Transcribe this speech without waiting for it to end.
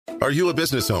Are you a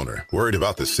business owner worried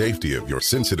about the safety of your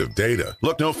sensitive data?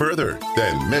 Look no further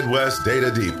than Midwest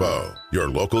Data Depot, your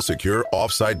local secure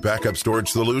off-site backup storage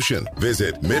solution.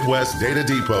 Visit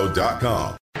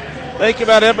MidwestDataDepot.com. Thank you,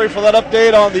 Matt Embry, for that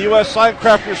update on the U.S.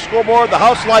 Signcrafters scoreboard. The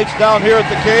house lights down here at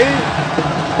the Cave.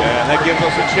 And that gives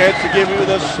us a chance to give you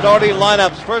the starting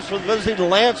lineups. First with visiting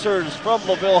Lancers from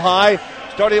LaVille High.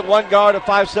 Starting at one guard, a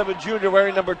 5'7" junior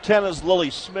wearing number 10 is Lily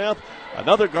Smith.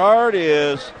 Another guard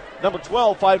is number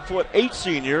 12, 5'8"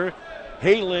 senior,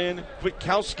 Haylin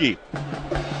Kwiatkowski.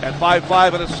 At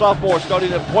 5'5" and a sophomore,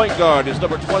 starting at point guard, is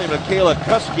number 20, Michaela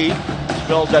Kuski.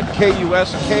 Spells that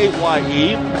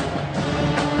K-U-S-K-Y-E.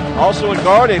 Also at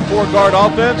guard, a four-guard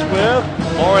offense with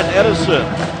Lauren Edison.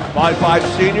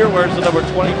 5'5" senior, wears the number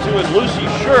 22, and Lucy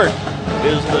Shirt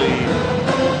is the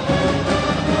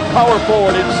power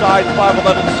forward inside,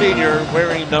 5'11" senior,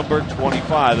 wearing number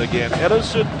 25. Again,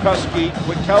 Edison, Kuski,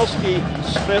 Kwiatkowski,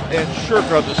 Smith, and Shirt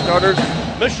are the starters.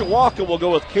 Mishawaka will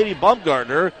go with Katie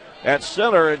Baumgartner at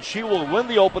center, and she will win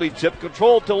the opening tip.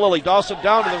 Controlled to Lily Dawson,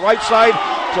 down to the right side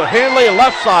to Hanley,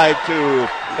 left side to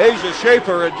Asia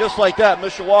Schaefer, and just like that,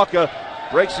 Mishawaka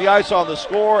breaks the ice on the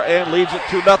score and leads it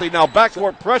 2-0. Now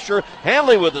backcourt pressure,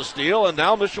 Hanley with the steal, and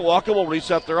now Mishawaka will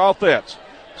reset their offense.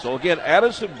 So again,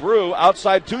 Addison Brew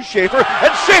outside to Schaefer,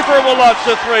 and Schaefer will launch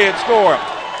the three and score.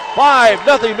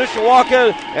 5-0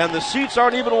 Mishawaka, and the seats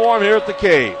aren't even warm here at the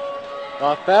Cave.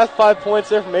 Fast 5 points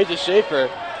there from Asia Schaefer.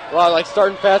 A lot like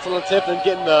starting fast on the tip and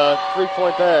getting the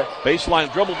 3-point there.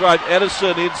 Baseline dribble drive,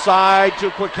 Edison inside to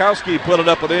Kwiatkowski, put it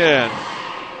up and in.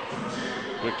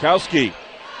 Kwiatkowski,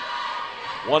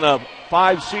 one of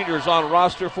 5 seniors on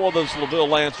roster for this LaVille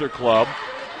Lancer club.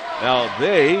 Now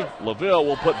LaVille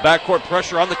will put backcourt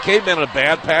pressure on the Cavemen. A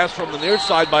bad pass from the near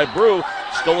side by Brew.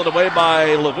 Stolen away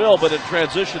by LaVille, but in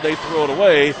transition they throw it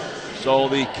away. So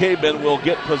the Cavemen will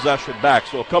get possession back.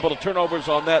 So a couple of turnovers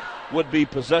on that would be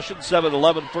possession.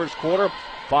 7-11 first quarter.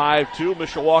 5-2.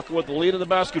 Mishawaka with the lead in the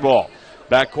basketball.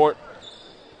 Backcourt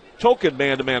token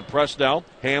man-to-man press now.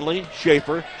 Hanley,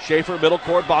 Schaefer, middle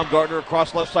court, Baumgartner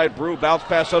across left side, Brew, bounce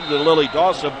pass under to Lily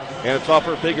Dawson, and it's off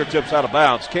her fingertips out of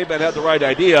bounds. Caveman had the right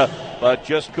idea, but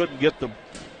just couldn't get the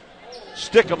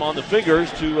stick them on the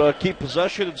fingers to keep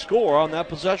possession and score on that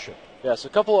possession. Yes, a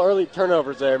couple of early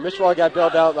turnovers there. Mishawaka got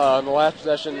bailed out on the last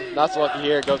possession. Not so lucky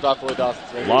here. It goes off Lily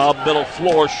Dawson. Lob middle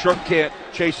floor. Shirk can't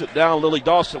chase it down. Lily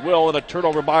Dawson will, and a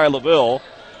turnover by LaVille.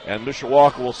 And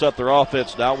Mishawaka will set their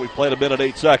offense now. We played a minute,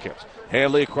 8 seconds.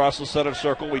 Hanley across the center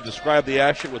circle. We described the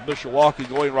action with Mishawaka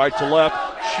going right to left,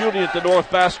 shooting at the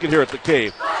north basket here at the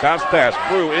Cave. Bounce pass.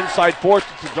 Brew inside forced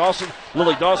it to Dawson.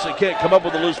 Lily Dawson can't come up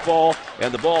with a loose ball,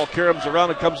 and the ball caroms around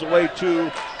and comes away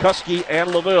to Kuski and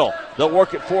LaVille. They'll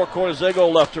work at four corners. They go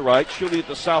left to right, shooting at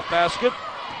the south basket.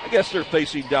 I guess they're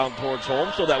facing down towards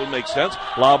home, so that would make sense.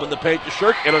 Lob in the paint to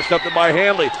Shirk, intercepted by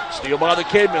Hanley. Steal by the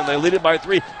Cavemen. They lead it by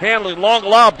 3. Hanley, long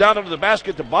lob down into the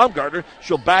basket to Baumgartner.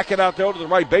 She'll back it out there to the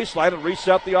right baseline and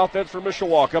reset the offense for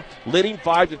Mishawaka, leading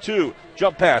 5-2.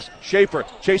 Jump pass. Schaefer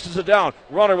chases it down.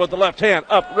 Runner with the left hand.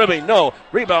 Up, ribbing, no.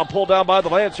 Rebound pulled down by the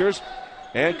Lancers.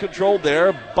 And controlled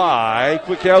there by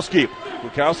Kwiatkowski.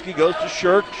 Kwiatkowski goes to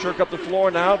Shirk. Shirk up the floor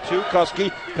now to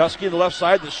Kuski. Kuski on the left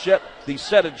side. The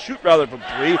set and shoot rather from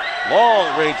 3.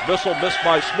 Long range missile missed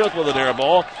by Smith with an air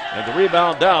ball. And the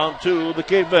rebound down to the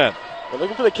Cavemen. We're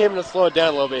looking for the Cavemen to slow it down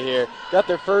a little bit here. Got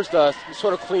their first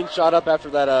sort of clean shot up after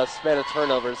that span of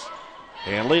turnovers.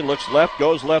 Hanley looks left,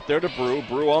 goes left there to Brew.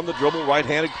 Brew on the dribble,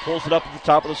 right-handed, pulls it up at the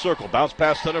top of the circle. Bounce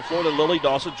pass center floor to Lily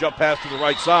Dawson. Jump pass to the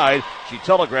right side. She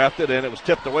telegraphed it, and it was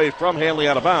tipped away from Hanley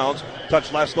out of bounds.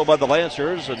 Touched last though by the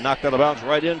Lancers and knocked out of bounds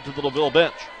right into the LaVille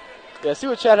bench. Yeah, see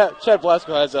what Chad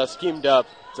Blasco has schemed up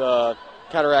to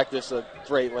counteract this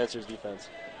great Lancers defense.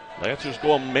 Lancers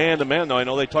going man-to-man, though. I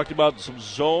know they talked about some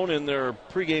zone in their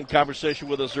pregame conversation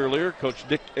with us earlier. Coach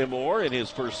Dick Emore in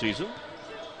his first season.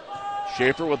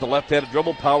 Schaefer with the left-handed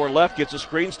dribble, power left, gets a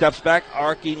screen, steps back,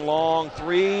 arcing long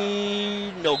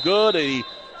 3, no good. A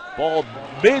ball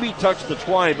maybe touched the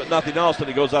twine, but nothing else, and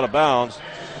it goes out of bounds.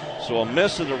 So a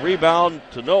miss and a rebound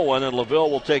to no one, and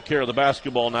LaVille will take care of the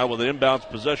basketball now with an inbounds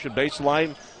possession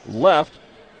baseline left.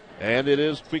 And it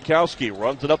is Kwiatkowski.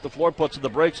 Runs it up the floor, puts in the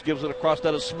brakes, gives it across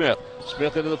that to Smith.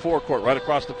 Smith into the forecourt, right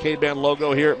across the K-Band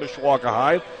logo here at Mishawaka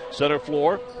High. Center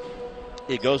floor.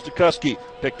 It goes to Kuski.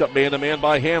 Picked up man-to-man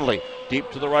by Hanley. Deep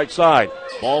to the right side.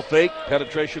 Ball fake.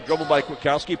 Penetration dribble by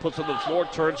Kwiatkowski. Puts it on the floor.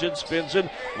 Turns in. Spins in.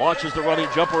 Launches the running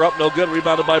jumper up. No good.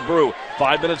 Rebounded by Brew.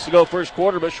 5 minutes to go first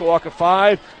quarter. Mishawaka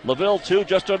 5. LaVille 2.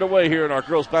 Just underway here in our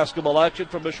girls basketball action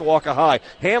from Mishawaka High.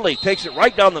 Hanley takes it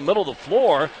right down the middle of the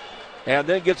floor and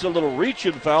then gets a little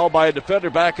reach-in foul by a defender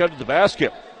back under the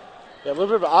basket. Yeah, a little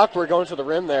bit of awkward going to the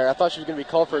rim there. I thought she was going to be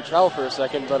called for a travel for a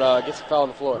second, but gets a foul on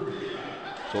the floor.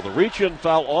 So the reach-in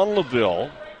foul on LaVille,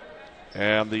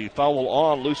 and the foul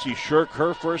on Lucy Shirk,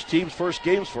 her first, team's first,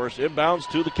 game's first, inbounds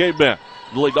to the Cavemen.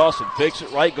 Lily Dawson fakes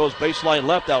it right, goes baseline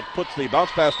left, out, puts the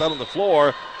bounce pass down on the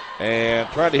floor, and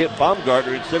tried to hit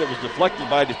Baumgartner. Instead, it was deflected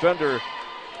by defender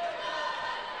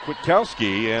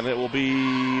Kwiatkowski, and it will be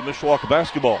Mishawaka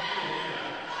basketball.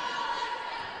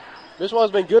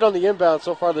 Mishawaka's been good on the inbound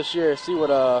so far this year. See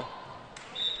what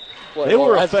they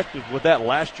were effective with that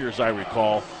last year, as I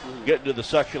recall, getting to the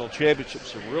sectional championship.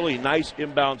 Some really nice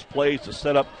inbounds plays to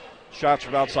set up shots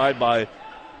from outside by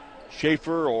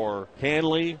Schaefer or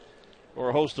Hanley or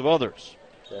a host of others.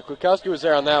 Yeah, Kwiatkowski was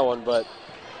there on that one, but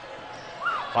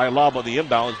high lob on the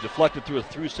inbound is deflected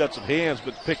through sets of hands,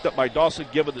 but picked up by Dawson.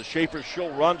 Given to Schaefer,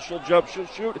 she'll run, she'll jump, she'll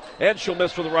shoot, and she'll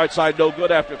miss from the right side. No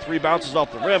good after 3 bounces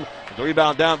off the rim. The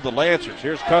rebound down to the Lancers.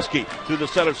 Here's Kuski through the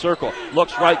center circle.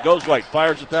 Looks right, goes right,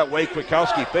 fires it that way.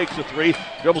 Kwiatkowski fakes a 3,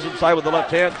 dribbles inside with the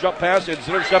left hand, jump pass, it's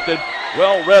intercepted.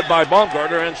 Well read by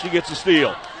Baumgartner, and she gets a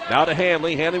steal. Now to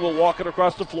Hanley. Hanley will walk it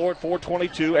across the floor at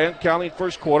 4:22 and counting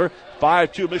first quarter.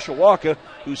 5-2 Mishawaka,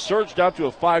 who surged out to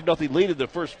a 5-0 lead in the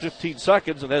first 15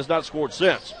 seconds and has not scored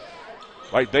since.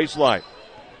 Right baseline.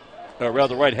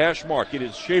 Right hash mark. It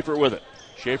is Schaefer with it.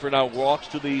 Schaefer now walks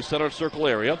to the center circle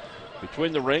area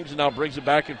between the rings and now brings it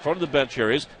back in front of the bench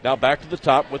areas. Now back to the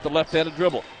top with the left-handed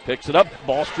dribble. Picks it up.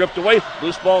 Ball stripped away.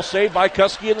 Loose ball saved by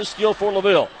Kuski and the steal for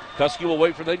LaVille. Kuski will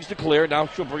wait for things to clear. Now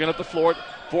she'll bring it up the floor.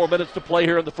 4 minutes to play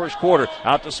here in the first quarter.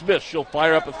 Out to Smith. She'll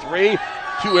fire up a 3.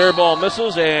 2 air ball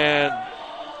misses, and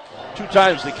 2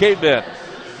 times the Cavemen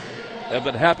have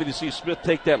been happy to see Smith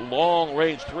take that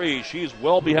long-range 3. She's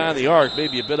well behind the arc,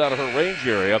 maybe a bit out of her range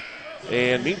area.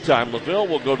 And meantime, LaVille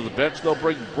will go to the bench. They'll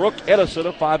bring Brooke Edison,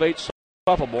 a 5'8"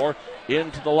 sophomore,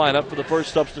 into the lineup for the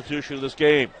first substitution of this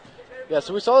game. Yeah,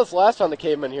 so we saw this last time the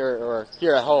Cavemen here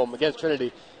at home against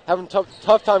Trinity. Having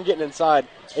tough time getting inside.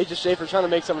 Asia Schaefer trying to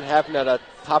make something happen at the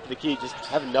top of the key, just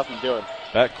having nothing doing.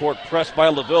 Backcourt pressed by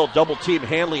LaVille. Double team.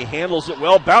 Hanley handles it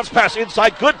well. Bounce pass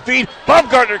inside. Good feed.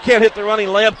 Baumgartner can't hit the running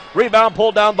layup. Rebound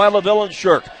pulled down by LaVille and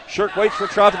Shirk. Shirk waits for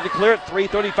traffic to clear it.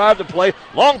 3:35 to play.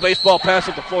 Long baseball pass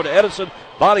at the floor to Edison.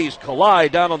 Bodies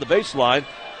collide down on the baseline.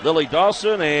 Lily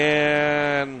Dawson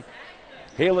and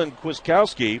Halen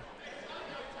Kwiatkowski.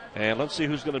 And let's see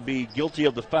who's going to be guilty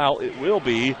of the foul. It will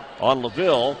be on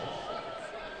LaVille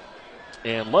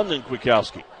and London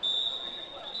Kwiatkowski.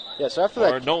 Yeah, so after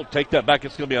that. Or no, take that back.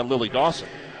 It's going to be on Lily Dawson.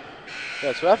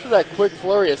 Yeah, so after that quick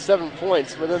flurry of 7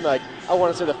 points within, I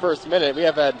want to say the first minute, we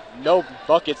have had no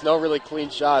buckets, no really clean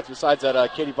shots besides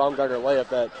that Katie Baumgartner layup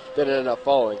that ended up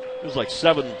falling. It was like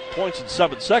 7 points in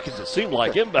 7 seconds, it seemed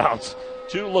like. Inbounds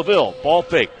to LaVille. Ball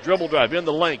fake. Dribble drive in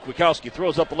the lane. Kwiatkowski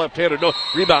throws up the left-hander. No.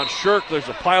 Rebound Shirk. There's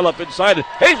a pile up inside. And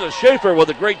Hazel Schaefer with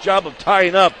a great job of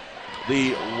tying up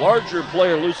the larger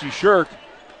player, Lucy Shirk.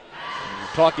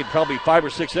 We're talking probably 5 or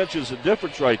 6 inches of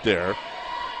difference right there.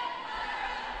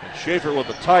 And Schaefer with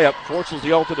the tie-up forces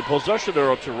the alternate possession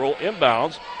arrow to roll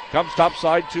inbounds. Comes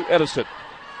topside to Edison.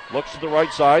 Looks to the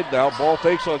right side. Now ball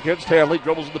fakes against Hanley.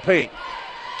 Dribbles in the paint.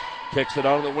 Kicks it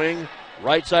out of the wing.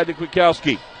 Right side to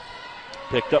Kwiatkowski.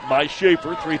 Picked up by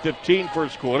Schaefer. 3:15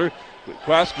 first quarter.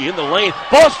 Kwiatkowski in the lane.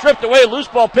 Ball stripped away. Loose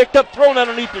ball picked up. Thrown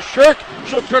underneath the Shirk.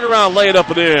 She'll turn around, lay it up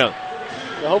and in.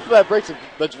 Yeah, hopefully that breaks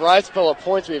the dry spell of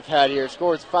points we've had here.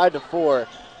 Scores 5-4.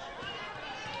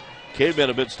 Cavemen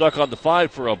have been stuck on the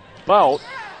 5 for about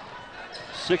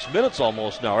 6 minutes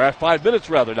almost now, or at 5 minutes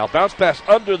rather. Now bounce pass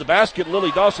under the basket.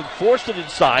 Lily Dawson forced it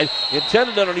inside,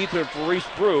 intended underneath her for Reese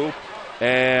Brew,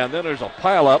 and then there's a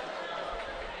pile up.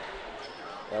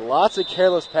 Yeah, lots of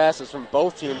careless passes from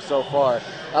both teams so far.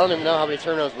 I don't even know how many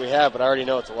turnovers we have, but I already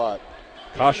know it's a lot.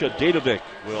 Kasha Dadovic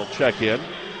will check in.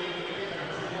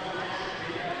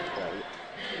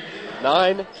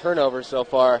 9 turnovers so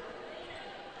far.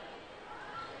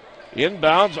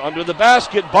 Inbounds under the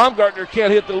basket. Baumgartner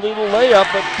can't hit the little layup,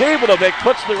 but Davidovic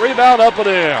puts the rebound up and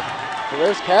in. So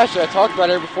there's Kasha. I talked about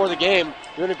her before the game.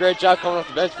 Doing a great job coming off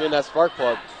the bench, being that spark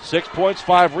plug. 6 points,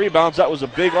 5 rebounds. That was a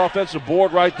big offensive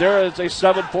board right there. It's a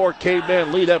 7-4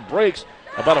 Caveman lead. That breaks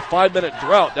about a 5-minute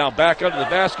drought. Now back under the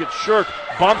basket. Shirk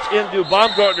bumps into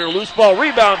Baumgartner. Loose ball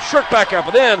rebound. Shirk back up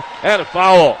and in, and a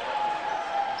foul.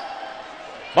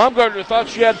 Baumgartner thought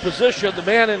she had position. The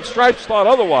man in stripes thought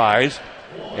otherwise.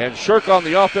 And Shirk on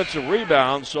the offensive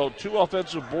rebound. So 2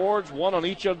 offensive boards, 1 on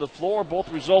each end of the floor, both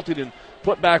resulting in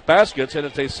put-back baskets. And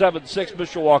it's a 7-6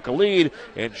 Mishawaka lead.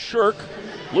 And Shirk,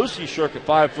 Lucy Shirk at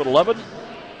 5'11",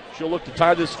 she'll look to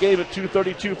tie this game at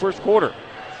 2:32 first quarter.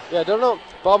 Yeah, I don't know.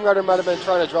 Baumgartner might have been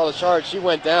trying to draw the charge. She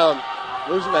went down,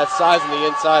 losing that size on the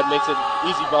inside makes it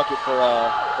easy bucket for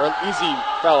or an easy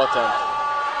foul attempt.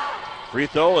 Free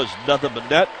throw is nothing but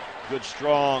net. Good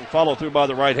strong follow through by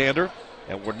the right-hander.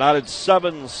 And we're not at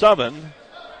 7-7.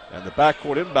 And the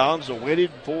backcourt inbounds are waiting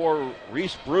for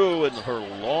Reese Brew and her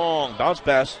long bounce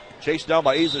pass. Chased down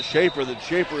by Asa Schaefer. Then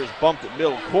Schaefer is bumped at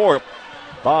middle court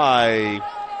by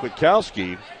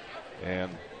Kwiatkowski.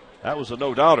 And that was a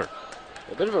no-doubter.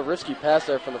 A bit of a risky pass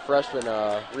there from the freshman,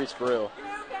 Reese Brew.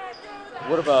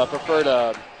 Would have preferred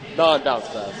a non-bounce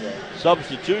pass there.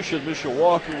 Substitution,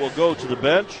 Mishawaka will go to the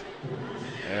bench.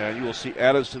 And you will see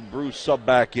Addison Brew sub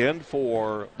back in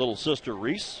for little sister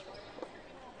Reese.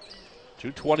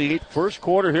 2:28 first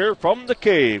quarter here from the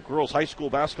Cave. Girls high school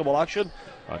basketball action.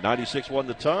 96-1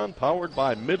 the ton, powered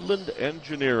by Midland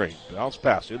Engineering. Bounce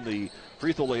pass in the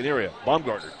free throw lane area.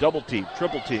 Baumgartner, double team,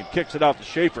 triple team, kicks it out to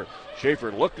Schaefer.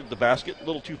 Schaefer looked at the basket, a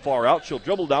little too far out. She'll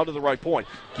dribble down to the right point.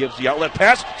 Gives the outlet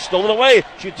pass, stolen away.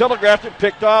 She telegraphed it,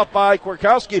 picked off by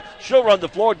Kwiatkowski. She'll run the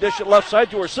floor, dish it left side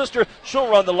to her sister. She'll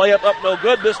run the layup up, no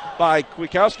good. Missed by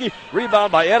Kwiatkowski.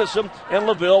 Rebound by Edison, and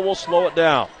LaVille will slow it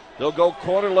down. They'll go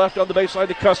corner left on the baseline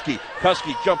to Kuski.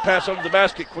 Kuski, jump pass under the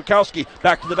basket. Kwiatkowski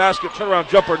back to the basket. Turnaround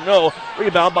jumper, no.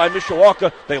 Rebound by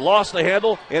Mishawaka. They lost the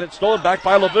handle, and it's stolen back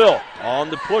by LaVille. On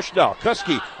the push now.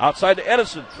 Kuski outside to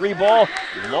Edison. 3-ball.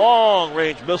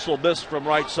 Long-range missile missed from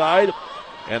right side.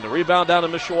 And the rebound down to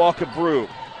Mishawaka Brew.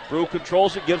 Brew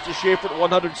controls it, gives to Schaefer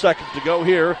 100 seconds to go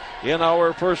here in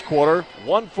our first quarter.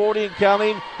 1:40 and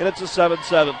counting, and it's a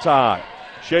 7-7 tie.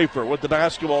 Schaefer with the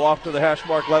basketball off to the hash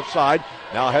mark left side.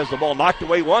 Now has the ball knocked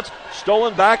away once,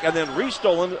 stolen back, and then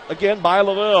restolen again by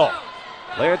LaVille.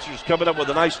 Lancers coming up with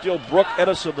a nice steal. Brooke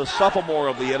Edison, the sophomore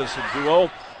of the Edison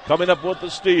duo, coming up with the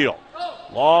steal.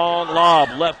 Long lob,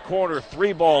 left corner,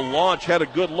 3-ball launch. Had a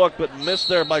good look, but missed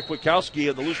there by Kwiatkowski,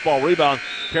 and the loose ball rebound.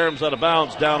 Karam's out of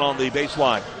bounds down on the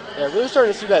baseline. Yeah, really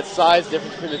starting to see that size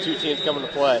difference between the two teams coming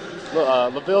to play.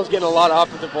 LaVille's getting a lot of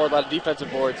offensive boards, a lot of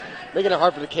defensive boards, making it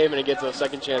hard for the Cavemen to get those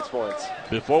second chance points.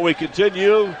 Before we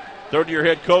continue, third-year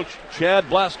head coach Chad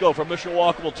Blasco from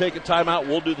Mishawaka will take a timeout.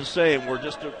 We'll do the same. We're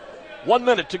just 1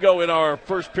 minute to go in our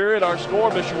first period. Our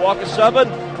score, Mishawaka 7,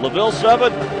 LaVille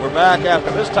 7. We're back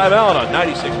after this timeout on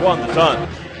 96.1 The Ton.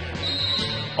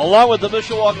 Along with the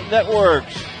Mishawaka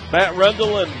Networks, Matt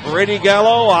Rendell and Brady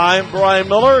Gallo, I'm Brian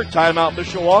Miller. Timeout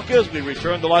Mishawaka as we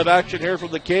return to live action here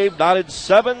from the Cave. Knotted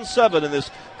 7-7 in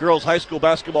this girls high school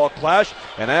basketball clash.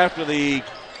 And after the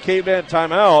Caveman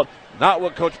timeout, not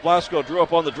what Coach Blasco drew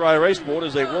up on the dry erase board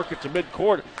as they work it to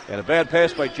midcourt. And a bad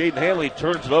pass by Jaden Hanley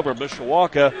turns it over.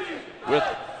 Mishawaka with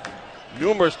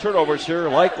numerous turnovers here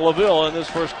like LaVille in this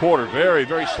first quarter. Very,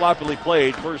 very sloppily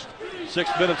played first 6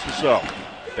 minutes or so.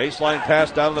 Baseline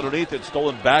pass down underneath. It's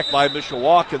stolen back by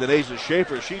Mishawaka. Then Asa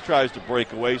Schaefer, she tries to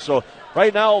break away. So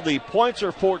right now the points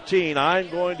are 14. I'm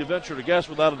going to venture to guess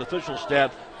without an official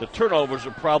stat, the turnovers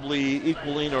are probably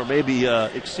equaling or maybe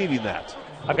exceeding that.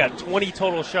 I've got 20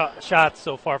 total shots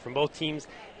so far from both teams,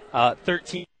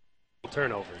 13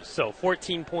 turnovers. So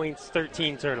 14 points,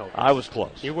 13 turnovers. I was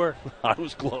close. You were? I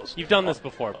was close. You've done this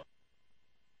before.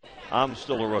 I'm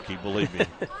still a rookie, believe me.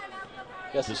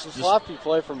 Yes, it's a sloppy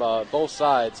play from both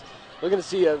sides. We're going to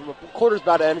see quarter's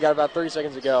about to end. Got about 30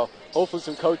 seconds to go. Hopefully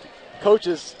some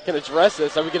coaches can address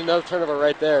this. And we get another turnover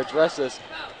right there. Address this.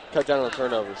 Cut down on the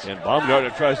turnovers. And Baumgartner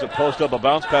tries to post up a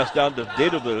bounce pass down to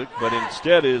Dadovic, but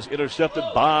instead is intercepted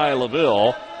by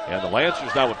LaVille. And the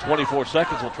Lancers now with 24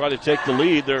 seconds will try to take the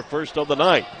lead, their first of the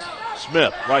night.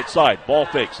 Smith, right side, ball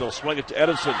fakes. They'll swing it to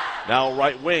Edison. Now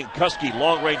right wing, Kuski,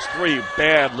 long range three,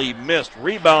 badly missed.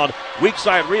 Rebound, weak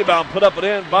side rebound, put up and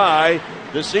in by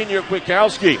the senior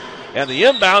Kwiatkowski. And the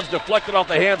inbounds deflected off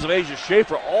the hands of Asa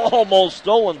Schaefer, almost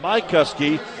stolen by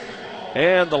Kuski.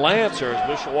 And the Lancers,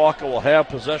 Mishawaka will have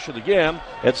possession again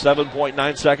at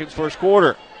 7.9 seconds first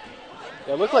quarter.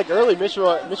 Yeah, it looked like early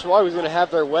Mishawaka was going to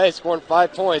have their way, scoring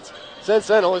 5 points. Since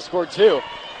then, only scored 2.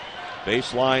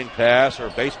 Baseline pass, or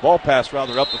baseball pass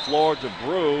rather, up the floor to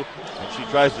Brew. And she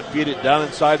tries to feed it down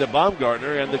inside to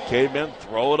Baumgartner, and the Cavemen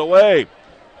throw it away.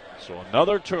 So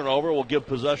another turnover will give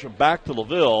possession back to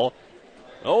LaVille.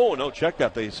 Oh, no, check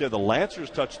that. They said the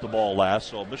Lancers touched the ball last,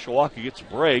 so Mishawaka gets a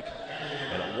break.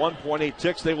 And at 1.8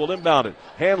 ticks, they will inbound it.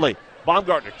 Hanley,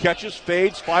 Baumgartner catches,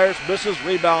 fades, fires, misses,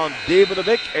 rebound,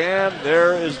 Davidovic, and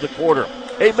there is the quarter.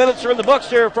 8 minutes are in the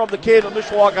books here from the Cave of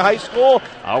Mishawaka High School.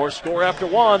 Our score after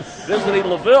one, visiting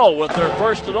LaVille with their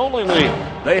first and only lead.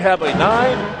 They have a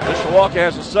 9. Mishawaka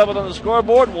has a 7 on the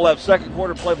scoreboard. We'll have second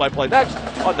quarter play-by-play next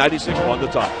on 96.1 The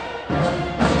Top.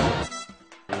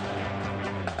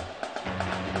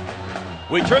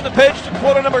 We turn the page to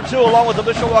quarter number 2 along with the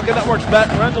Mishawaka Network's Matt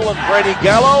Rendell and Brady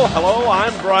Gallo. Hello,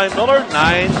 I'm Brian Miller.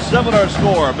 9-7 our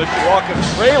score.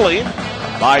 Mishawaka trailing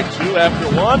by 2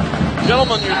 after 1.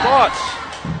 Gentlemen, your thoughts?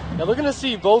 Now, we're going to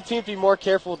see both teams be more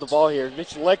careful with the ball here. Make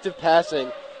selective passing.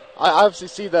 I obviously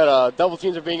see that double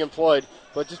teams are being employed,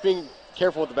 but just being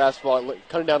careful with the basketball,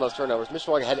 cutting down those turnovers.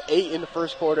 Mishawaka had 8 in the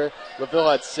first quarter. LaVille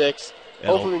had 6.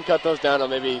 Hopefully we can cut those down to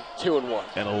maybe 2 and 1.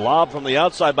 And a lob from the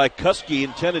outside by Kuski,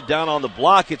 intended down on the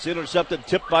block. It's intercepted,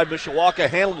 tipped by Mishawaka,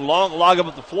 handled long, log up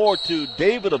at the floor to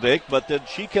Davidovic, but then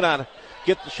she cannot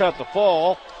get the shot to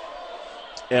fall.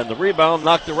 And the rebound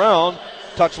knocked around,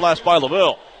 touched last by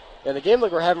LaVille. And the game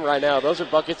like we're having right now, those are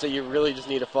buckets that you really just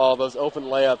need to fall, those open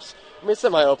layups. I mean,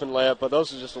 semi-open layup, but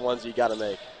those are just the ones you got to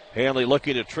make. Hanley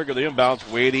looking to trigger the inbounds,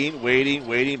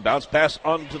 waiting. Bounce pass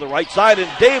onto the right side, and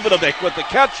Davidovic with the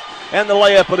catch and the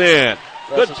layup and in.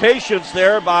 Good patience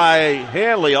there by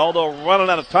Hanley, although running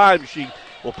out of time. She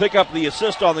will pick up the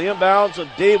assist on the inbounds, and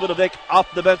Davidovic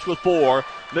off the bench with 4.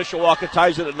 Mishawaka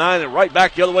ties it at 9, and right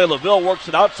back the other way. LaVille works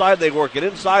it outside. They work it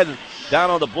inside and down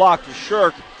on the block to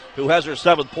Shirk, who has her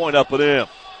 7th point up and in.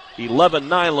 11-9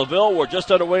 LaVille. We're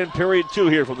just underway in period 2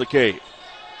 here from the Cave.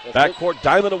 Backcourt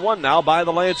diamond of 1 now by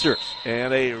the Lancers.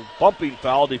 And a bumping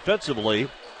foul defensively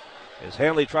as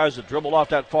Hanley tries to dribble off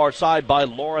that far side by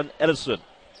Lauren Edison.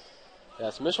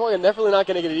 Yes, Mishawaka definitely not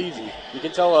going to get it easy. You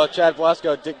can tell Chad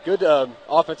Blasco did good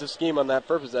offensive scheme on that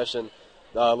first possession.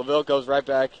 LaVille goes right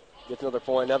back, gets another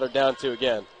point. Now they're down 2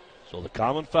 again. So the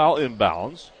common foul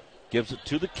inbounds. Gives it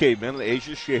to the Cavemen, and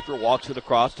Asia Schaefer walks it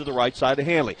across to the right side of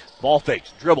Hanley. Ball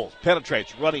fakes, dribbles,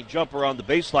 penetrates, running jumper on the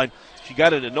baseline. She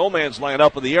got it in no man's land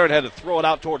up in the air and had to throw it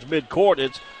out towards midcourt.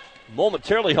 It's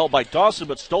momentarily held by Dawson,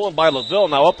 but stolen by LaVille.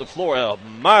 Now up the floor, a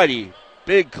mighty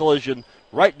big collision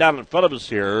right down in front of us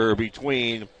here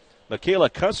between Michaela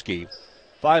Kuski,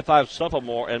 5'5"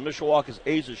 sophomore, and Mishawaka's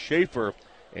Asia Schaefer.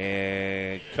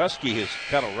 And Kuski has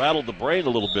kind of rattled the brain a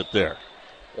little bit there.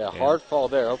 Yeah, hard fall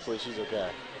there. Hopefully she's okay.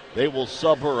 They will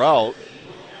sub her out.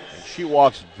 And she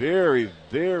walks very,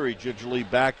 very gingerly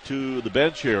back to the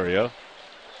bench area.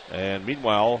 And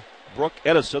meanwhile, Brooke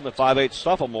Edison, the 5'8"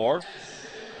 sophomore,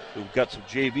 who got some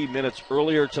JV minutes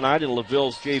earlier tonight in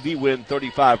LaVille's JV win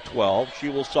 35-12. She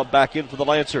will sub back in for the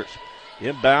Lancers.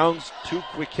 Inbounds to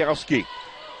Kwiatkowski.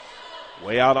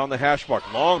 Way out on the hash mark.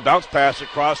 Long bounce pass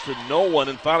across to no one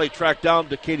and finally tracked down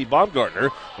to Katie Baumgartner.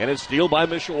 And it's stealed by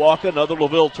Mishawaka. Another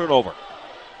LaVille turnover.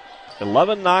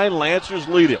 11-9, Lancers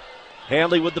lead it.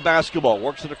 Hanley with the basketball.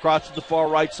 Works it across to the far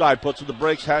right side. Puts in the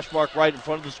brakes. Hash mark right in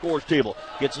front of the scores table.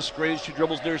 Gets a screen. She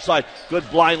dribbles near side. Good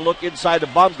blind look inside to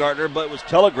Baumgartner, but it was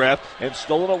telegraphed and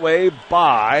stolen away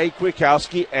by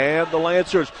Kwiatkowski and the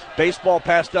Lancers. Baseball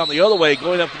pass down the other way.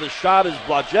 Going up for the shot is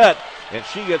Blodgett, and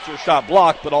she gets her shot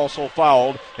blocked, but also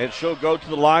fouled. And she'll go to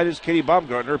the line as Katie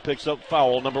Baumgartner picks up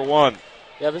foul number 1.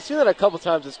 Yeah, I've been seeing that a couple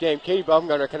times this game. Katie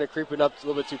Baumgartner kind of creeping up a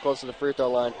little bit too close to the free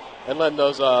throw line and letting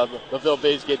those LaVille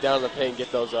Bays get down in the paint and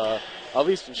get those at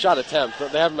least shot attempts.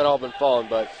 They haven't all been falling,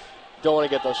 but don't want to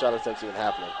get those shot attempts even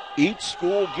happening. Each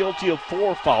school guilty of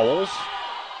 4 fouls.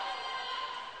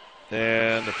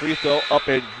 And the free throw up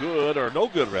and good, or no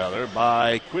good rather,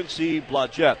 by Quincy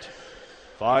Blodgett,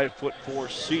 5'4"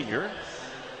 senior.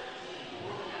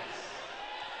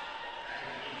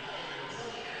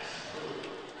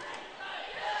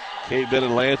 Cavemen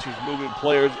and Lancers moving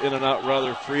players in and out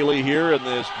rather freely here in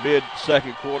this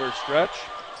mid-second quarter stretch.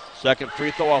 Second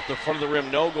free throw off the front of the rim,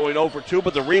 no, going over 2,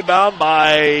 but the rebound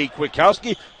by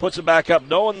Kwiatkowski puts it back up,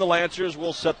 no, and the Lancers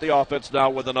will set the offense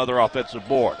now with another offensive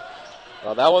board.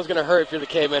 Well, that one's going to hurt if you're the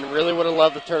Cavemen. Really would have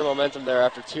loved to turn the momentum there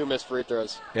after 2 missed free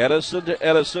throws. Edison to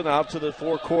Edison out to the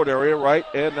forecourt area, right,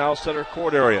 and now center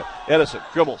court area. Edison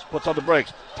dribbles, puts on the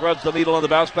brakes, threads the needle on the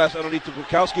bounce pass underneath to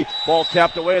Kwiatkowski. Ball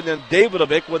tapped away, and then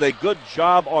Davidovic with a good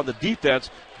job on the defense,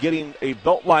 getting a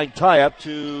belt line tie-up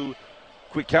to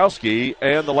Kwiatkowski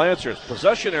and the Lancers.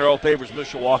 Possession arrow favors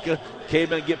Mishawaka.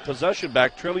 Cavemen get possession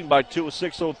back, trailing by 2 with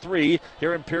 6:03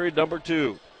 here in period number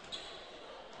 2.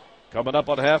 Coming up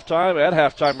on halftime,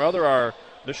 our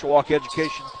Mishawaka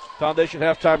Education Foundation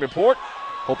halftime report.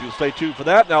 Hope you'll stay tuned for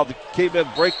that. Now the Cavemen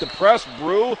break the press.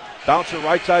 Brew bouncing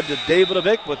right side to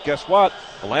Davidovic, but guess what?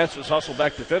 The Lancers hustle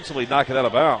back defensively, knock it out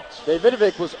of bounds.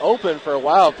 Davidovic was open for a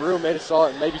while. Brew maybe saw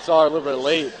it a little bit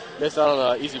late. Missed out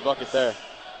on an easy bucket there.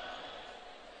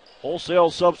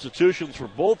 Wholesale substitutions for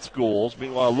both schools.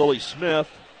 Meanwhile, Lily Smith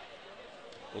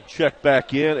will check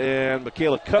back in, and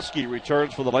Michaela Kuski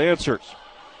returns for the Lancers.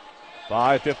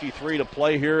 5:53 to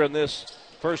play here in this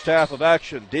first half of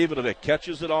action. Davidovic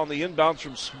catches it on the inbounds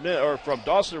from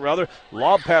Dawson.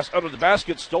 Lob pass under the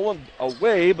basket, stolen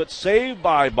away, but saved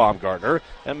by Baumgartner,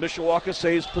 and Mishawaka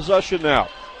saves possession now.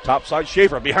 Topside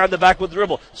Schaefer behind the back with the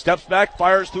dribble. Steps back,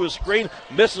 fires through a screen,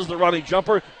 misses the running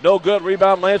jumper. No good.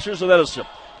 Rebound Lancers and Edison.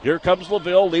 Here comes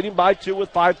LaVille, leading by 2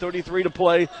 with 5:33 to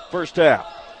play, first half.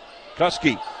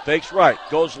 Kuski fakes right,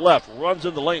 goes left, runs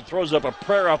in the lane, throws up a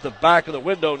prayer off the back of the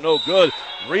window, no good.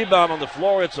 Rebound on the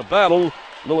floor, it's a battle.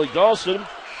 Lily Dawson,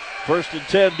 1st and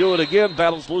 10, do it again,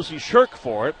 battles Lucy Shirk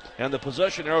for it, and the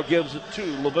possession arrow gives it to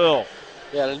LaVille.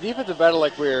 Yeah, and a defensive battle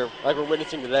like we're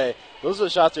witnessing today, those are the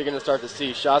shots you're going to start to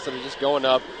see, shots that are just going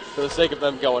up for the sake of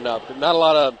them going up. But not a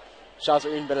lot of shots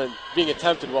are even being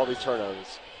attempted with all these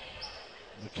turnovers.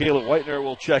 Michaela Whitener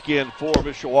will check in for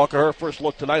Mishawaka. Her first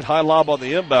look tonight, high lob on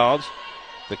the inbounds.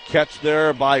 The catch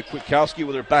there by Kwiatkowski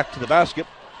with her back to the basket.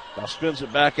 Now spins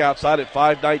it back outside at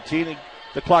 5:19. And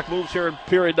the clock moves here in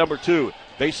period number 2.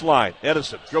 Baseline,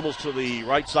 Edison dribbles to the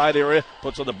right side area,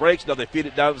 puts on the brakes. Now they feed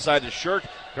it down inside to Shirk.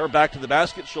 Her back to the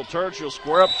basket. She'll turn, she'll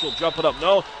square up, she'll jump it up.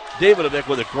 No. Davidovic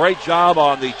with a great job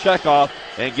on the checkoff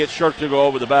and gets Shirk to go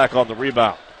over the back on the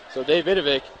rebound. So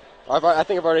Davidovic, I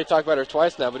think I've already talked about her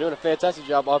twice now, but doing a fantastic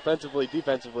job offensively,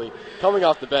 defensively, coming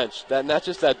off the bench. That not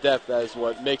just that depth, that is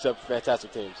what makes up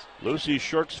fantastic teams. Lucy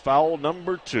Shirk's foul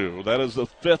number 2. That is the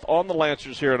 5th on the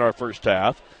Lancers here in our first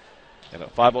half. And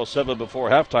at 5:07 before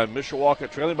halftime, Mishawaka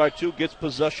trailing by 2 gets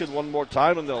possession one more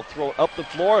time, and they'll throw it up the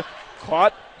floor.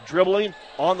 Caught, dribbling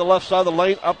on the left side of the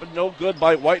lane, up and no good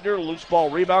by Whitener. Loose ball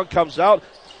rebound comes out.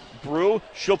 Brew,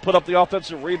 she'll put up the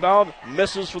offensive rebound,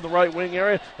 misses from the right wing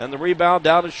area, and the rebound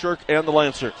down to Shirk and the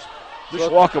Lancers.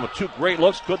 Mishawaka with 2 great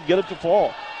looks, couldn't get it to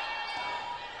fall.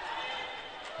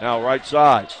 Now right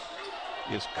side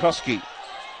is Kuski.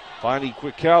 Finding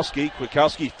Kwiatkowski.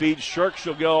 Kwiatkowski feeds Shirk.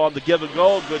 She'll go on the give and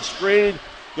go. Good screen.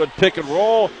 Good pick and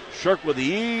roll. Shirk with the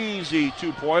easy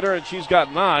 2-pointer, and she's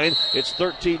got 9. It's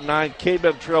 13-9.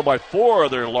 K-Men trail by 4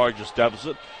 of their largest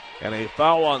deficit. And a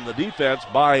foul on the defense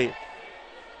by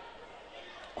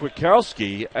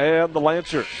Kwiatkowski and the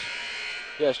Lancers.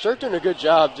 Yeah, Shirk doing a good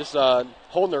job just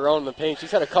holding her own in the paint. She's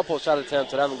had a couple of shot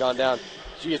attempts that haven't gone down.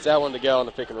 She gets that one to go on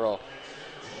the pick and roll.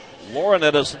 Lauren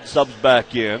Edison subs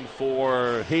back in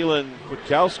for Halen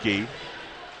Kwiatkowski.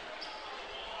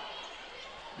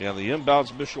 And the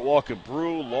inbounds Mishawaka.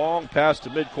 Brew, long pass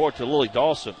to midcourt to Lily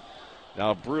Dawson.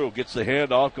 Now Brew gets the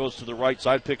handoff, goes to the right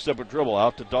side, picks up a dribble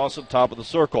out to Dawson, top of the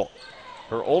circle.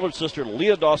 Her older sister,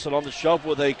 Leah Dawson, on the shelf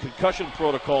with a concussion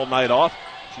protocol night off.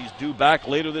 She's due back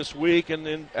later this week and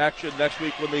in action next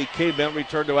week when the K-Men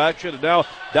return to action. And now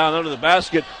down under the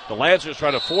basket, the Lancers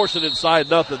trying to force it inside,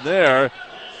 nothing there.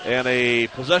 And a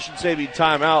possession-saving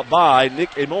timeout by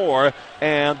Nick Amore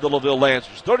and the LaVille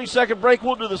Lancers. 30-second break.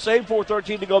 We'll do the same.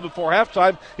 4:13 to go before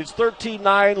halftime. It's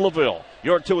 13-9 LaVille.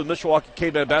 You're in 2 with Mishawaka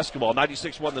K-Men basketball.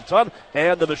 96.1 The Ton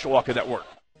and the Mishawaka Network.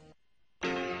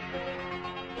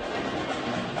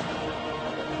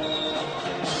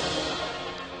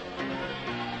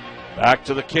 Back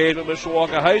to the cave at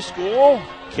Mishawaka High School.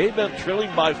 K-Men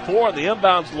trailing by 4 on the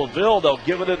inbounds LaVille. They'll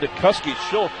give it into Kuski.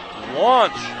 She'll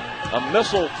launch a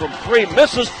missile from 3.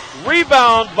 Misses.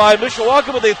 Rebound by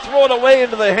Mishawaka, but they throw it away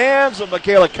into the hands of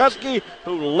Michaela Kuski,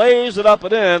 who lays it up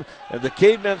and in. And the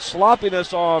K-Men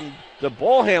sloppiness on the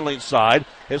ball handling side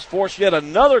has forced yet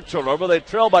another turnover. They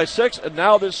trail by 6, and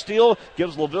now this steal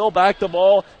gives LaVille back the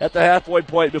ball at the halfway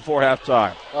point before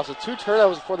halftime. Also 2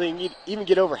 turnovers before they even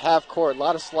get over half court. A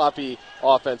lot of sloppy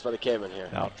offense by the K-Men here.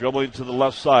 Now dribbling to the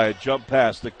left side, jump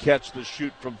pass, the catch, the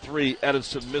shoot from 3.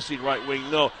 Edison missing right wing,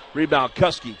 no. Rebound,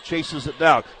 Kuski chases it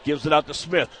down, gives it out to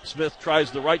Smith. Smith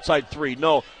tries the right side 3,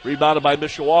 no. Rebounded by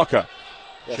Mishawaka.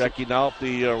 Yes. Checking out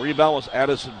the rebound was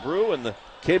Addison Brew, and the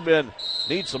K-Men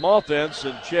need some offense,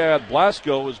 and Chad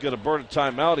Blasco is going to burn a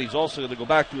timeout. He's also going to go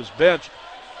back to his bench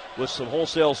with some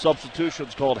wholesale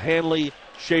substitutions called Hanley,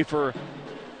 Schaefer,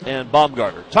 and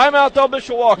Baumgartner. Timeout, though,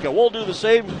 Mishawaka. We'll do the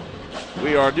same.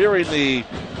 We are nearing the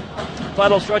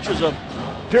final stretches of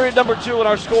period number 2 in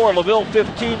our score. LaVille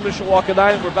 15, Mishawaka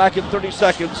 9. We're back in 30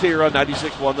 seconds here on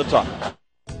 96.1 The Ton.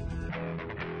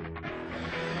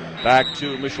 Back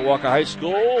to Mishawaka High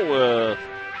School with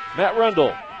Matt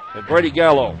Rendell and Brady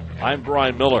Gallo. I'm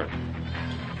Brian Miller.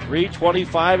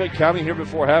 3:25 and counting here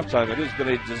before halftime. It has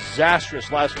been a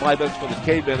disastrous last 5 minutes for the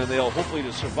K-Men, and they'll hopefully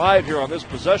to survive here on this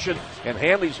possession. And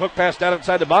Hanley's hook pass down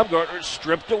inside to Baumgartner,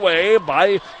 stripped away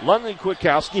by London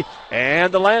Kwiatkowski.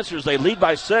 And the Lancers, they lead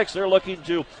by 6. They're looking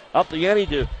to up the ante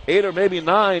to 8 or maybe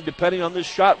 9, depending on this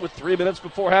shot with 3 minutes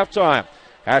before halftime.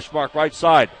 Hash mark right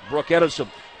side. Brooke Edison.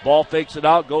 Ball fakes it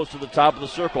out, goes to the top of the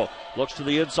circle. Looks to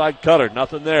the inside cutter.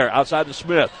 Nothing there. Outside to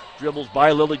Smith. Dribbles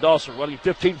by Lily Dawson. Running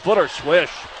 15-footer. Swish.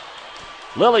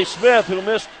 Lily Smith, who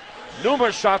missed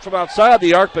numerous shots from outside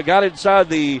the arc, but got inside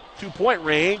the 2-point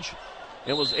range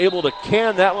and was able to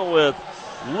can that one with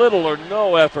little or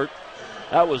no effort.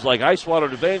 That was like ice water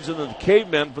to veins. And then the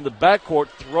K-Men from the backcourt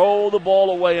throw the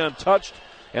ball away untouched.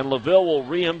 and LaVille will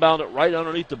re-inbound it right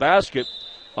underneath the basket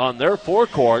on their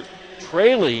forecourt,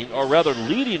 trailing, or rather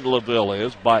leading LaVille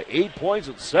is by 8 points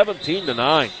at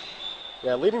 17-9.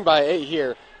 Yeah, leading by 8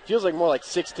 here. Feels like more like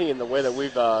 16 the way that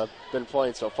we've been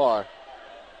playing so far.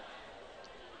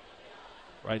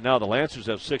 Right now the Lancers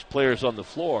have 6 players on the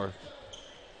floor.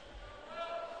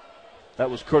 That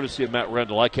was courtesy of Matt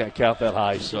Rendell. I can't count that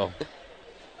high, so.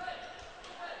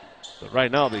 But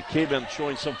right now the Cavemen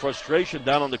showing some frustration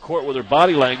down on the court with their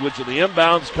body language, and the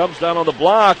inbounds comes down on the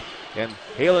block, and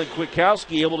Halen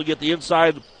Kwiatkowski able to get the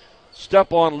inside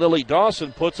step on Lily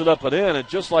Dawson, puts it up and in, and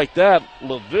just like that,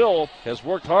 LaVille has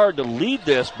worked hard to lead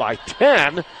this by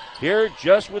 10 here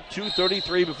just with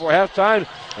 2:33 before halftime,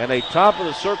 and a top of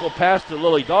the circle pass to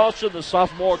Lily Dawson. The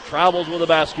sophomore travels with the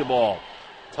basketball.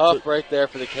 Tough break there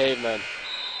for the Cavemen.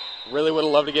 Really would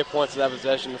have loved to get points in that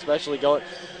possession, especially going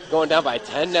down by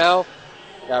 10 now.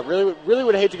 Yeah, really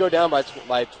would hate to go down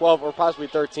by 12 or possibly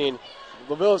 13.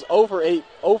 LaVille is 0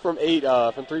 from 8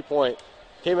 from 3-point.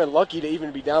 Cavemen lucky to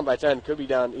even be down by 10. Could be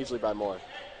down easily by more.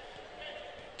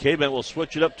 Cavemen will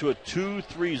switch it up to a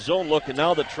 2-3 zone look, and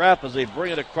now the trap as they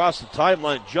bring it across the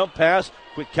timeline. Jump pass.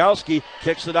 Kwiatkowski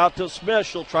kicks it out to Smith.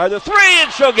 She'll try the 3,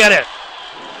 and she'll get it.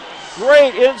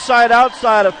 Great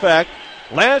inside-outside effect.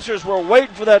 Lancers were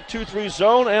waiting for that 2-3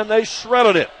 zone, and they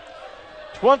shredded it.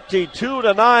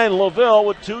 22-9 LaVille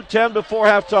with 2:10 before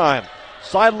halftime.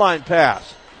 Sideline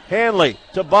pass. Hanley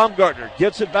to Baumgartner.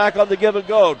 Gets it back on the give and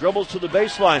go. Dribbles to the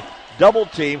baseline. Double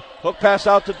team. Hook pass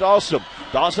out to Dawson.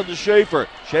 Dawson to Schaefer.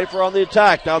 Schaefer on the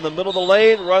attack. Down the middle of the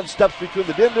lane. Runs steps between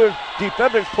the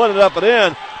defenders. Put it up and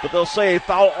in. But they'll say a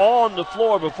foul on the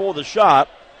floor before the shot.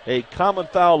 A common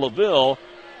foul LaVille.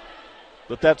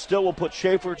 But that still will put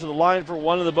Schaefer to the line for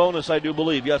one in the bonus, I do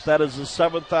believe. Yes, that is the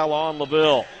 7th foul on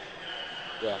LaVille.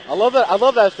 Yeah, I love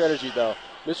that strategy, though.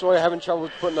 Mishawaka having trouble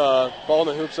putting the ball in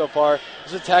the hoop so far.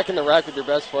 Just attacking the rack with your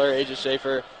best player, AJ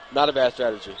Schaefer. Not a bad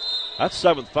strategy. That's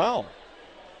 7th foul.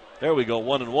 There we go,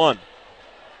 1-1.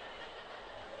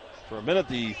 For a minute,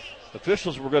 the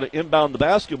officials were going to inbound the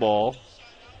basketball.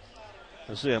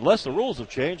 And see, unless the rules have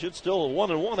changed, it's still a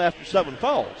 1-1 after 7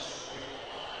 fouls.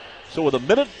 So with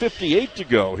 1:58 to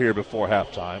go here before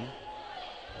halftime,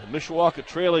 and Mishawaka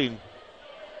trailing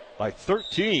by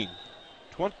 13,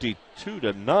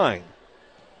 22-9.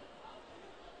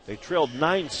 They trailed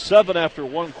 9-7 after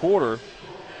one quarter,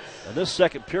 and this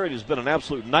second period has been an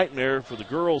absolute nightmare for the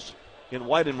girls in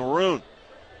white and maroon.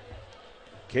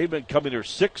 Cavemen coming here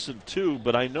 6-2,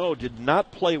 but I know did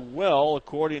not play well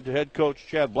according to head coach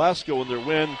Chad Blasco in their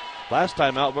win last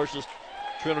time out versus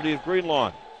Trinity of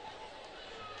Greenlawn.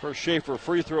 First Schaefer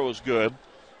free throw is good.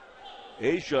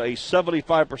 Asia, a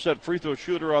 75% free throw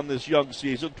shooter on this young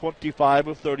season, 25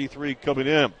 of 33 coming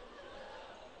in.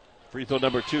 Free throw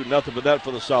number 2, nothing but net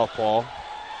for the southpaw.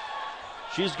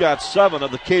 She's got 7 of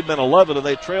the Cavemen 11, and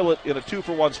they trail it in a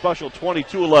 2-for-1 special,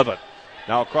 22-11.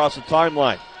 Now across the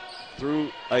timeline,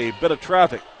 through a bit of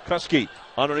traffic, Kuski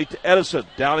underneath to Edison,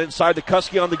 down inside to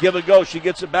Kuski on the give and go. She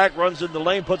gets it back, runs in the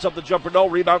lane, puts up the jumper, no.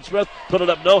 Rebound Smith, put it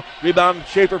up, no. Rebound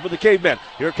Schaefer for the Cavemen.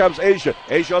 Here comes Asia.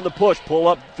 Asia on the push, pull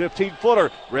up 15-footer.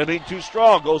 Rimming too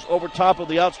strong, goes over top of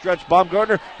the outstretched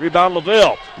Baumgartner. Rebound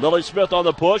LaVille. Lily Smith on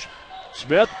the push.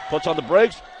 Smith puts on the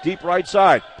brakes, deep right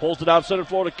side, pulls it out center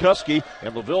floor to Kuski,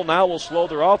 and LaVille now will slow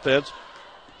their offense.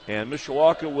 And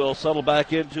Mishawaka will settle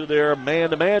back into their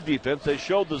man-to-man defense. They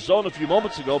showed the zone a few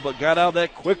moments ago, but got out of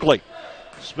that quickly.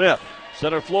 Smith,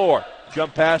 center floor,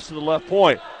 jump pass to the left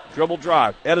point, dribble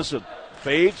drive. Edison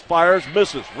fades, fires,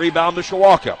 misses. Rebound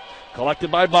Mishawaka.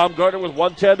 Collected by Baumgartner with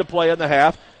 1:10 to play in the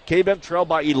half. Cavemen trail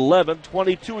by 11,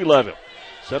 22-11.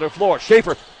 Center floor,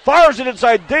 Schaefer fires it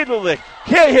inside Davidovic.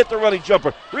 Can't hit the running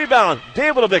jumper. Rebound,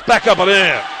 Davidovic back up and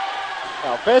in.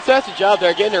 Oh, fantastic job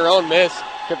there, getting her own miss.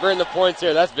 Converting the points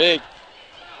here, that's big.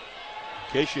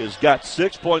 Acacia has got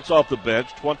 6 points off the bench,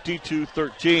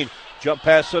 22-13. Jump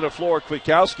pass center floor,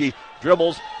 Kwiatkowski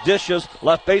dribbles, dishes,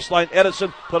 left baseline,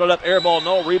 Edison, put it up, air ball,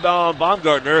 no, rebound,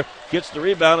 Baumgartner gets the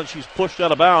rebound, and she's pushed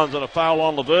out of bounds on a foul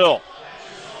on LaVille.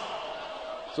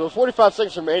 So with 45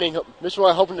 seconds remaining,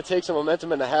 Mishawaka hoping to take some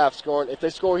momentum in the half, scoring. If they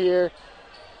score here,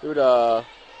 it would,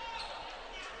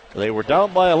 They were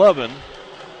down by 11.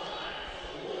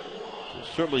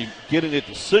 Certainly getting it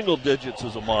to single digits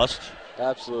is a must.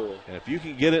 Absolutely. And if you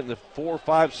can get it in the 4,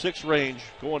 5, 6 range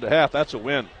going to half, that's a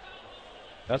win.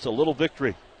 That's a little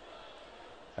victory.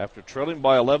 After trailing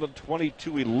by 11,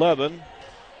 22-11.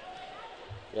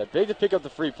 Yeah, big to pick up the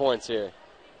 3 points here.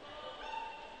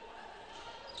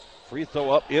 Free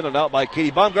throw up, in and out by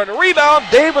Katie Baumgartner. Rebound,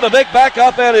 Davidovic back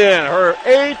up and in. Her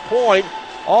 8th point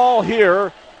all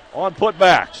here on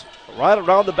putbacks. Right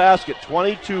around the basket,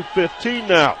 22-15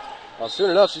 now. Well,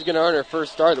 soon enough, she's going to earn her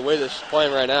first start the way that she's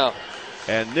playing right now.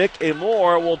 And Nick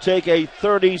Amore will take a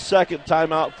 30-second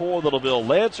timeout for the LaVille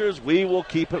Lancers. We will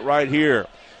keep it right here.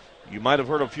 You might have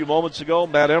heard a few moments ago,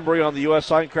 Matt Embry on the U.S.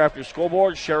 Signcrafters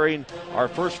scoreboard sharing our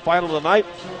first final of the night.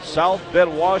 South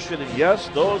Bend, Washington. Yes,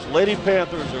 those Lady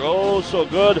Panthers are oh so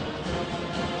good.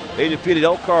 They defeated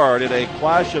Elkhart in a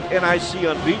clash of NIC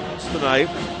unbeatens tonight.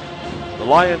 The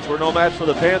Lions were no match for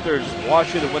the Panthers.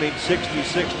 Washington winning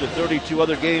 66-32.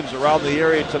 Other games around the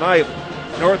area tonight.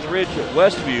 Northridge at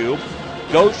Westview,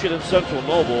 Goshen and Central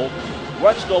Noble,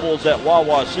 West Noble's at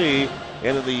Wawasee,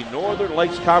 and in the Northern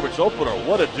Lakes Conference opener,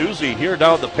 what a doozy here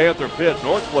down the Panther Pit.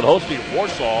 Northwood hosting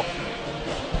Warsaw.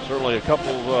 Certainly a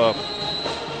couple of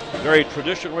very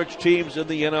tradition-rich teams in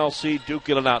the NLC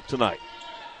duking it out tonight.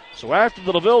 So after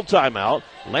the LaVille timeout,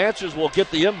 Lancers will get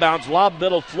the inbounds, lob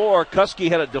middle floor. Kuski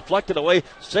had it deflected away,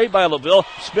 saved by LaVille.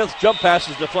 Smith's jump pass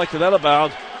is deflected out of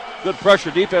bounds. Good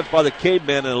pressure defense by the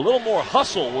Cavemen, and a little more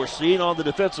hustle we're seeing on the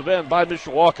defensive end by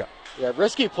Mishawaka. Yeah,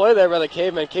 risky play there by the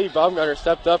Cavemen. Katie Baumgartner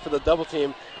stepped up for the double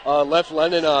team, left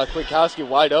Lennon Kwiatkowski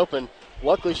wide open.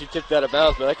 Luckily, she tipped out of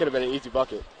bounds, but that could have been an easy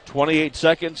bucket. 28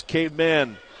 seconds,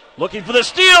 Cavemen looking for the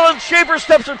steal, and Schaefer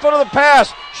steps in front of the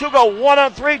pass. She'll go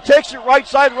 1-on-3, takes it right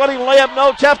side, running layup,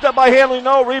 no. Tapped up by Hanley,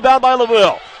 no. Rebound by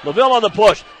LaVille. LaVille on the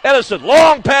push. Edison,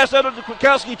 long pass out to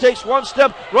Kwiatkowski, takes one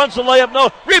step, runs the layup, no.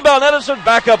 Rebound, Edison,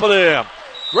 back up and in.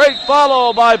 Great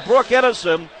follow by Brooke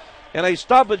Edison, and a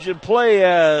stoppage in play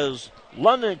as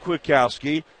London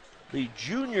Kwiatkowski, the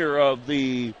junior of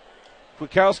the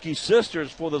Kwiatkowski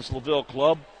sisters for this LaVille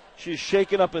club. She's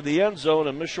shaken up in the end zone,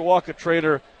 and Mishawaka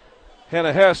trainer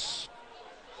Hannah Hess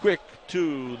quick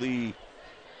to the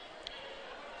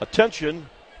attention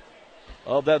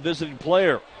of that visiting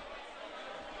player.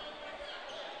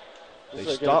 They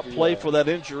stop play for that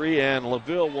injury, and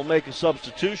LaVille will make a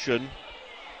substitution.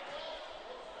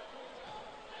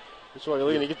 We're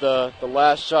looking to get the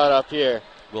last shot up here.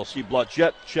 We'll see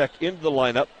Blodgett check into the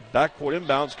lineup. Backcourt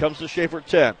inbounds, comes to Schaefer at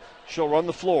 10. She'll run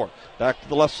the floor. Back to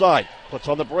the left side. Puts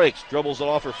on the brakes. Dribbles it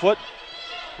off her foot.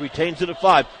 Retains it at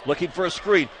 5. Looking for a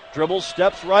screen. Dribbles,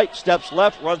 steps right, steps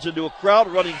left. Runs into a crowd.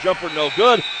 Running jumper, no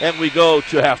good. And we go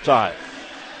to halftime.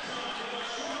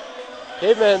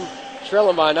 Cavemen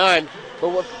trailing by 9.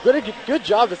 But good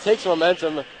job to take some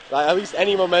momentum. At least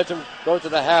any momentum going to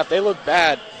the half. They look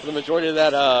bad for the majority of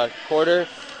that quarter.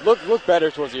 Look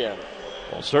better towards the end.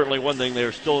 Well, certainly one thing,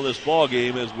 they're still in this ball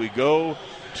game as we go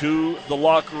to the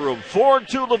locker room.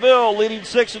 4-2 LaVille, leading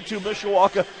 6-2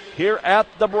 Mishawaka here at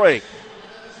the break.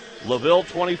 LaVille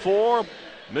 24,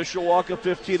 Mishawaka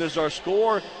 15 is our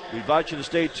score. We invite you to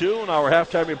stay tuned. Our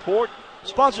halftime report,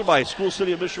 sponsored by School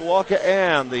City of Mishawaka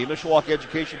and the Mishawaka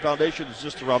Education Foundation, is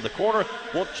just around the corner.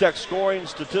 We'll check scoring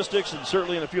statistics, and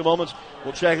certainly in a few moments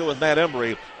we'll check it with Matt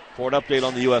Embry for an update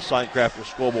on the U.S. Signcrafters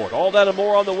scoreboard. All that and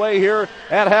more on the way here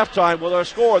at halftime with our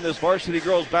score in this varsity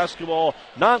girls basketball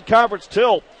non-conference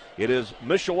tilt. It is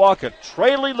Mishawaka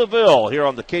trailing LaVille here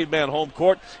on the Caveman home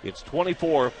court. It's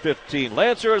 24-15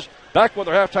 Lancers. Back with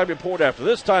our halftime report after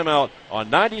this timeout on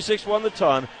 96.1 The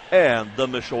Ton and the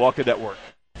Mishawaka Network.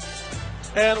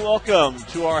 And welcome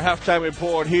to our halftime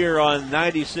report here on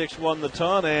 96.1 The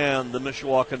Ton and the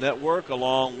Mishawaka Network,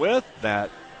 along with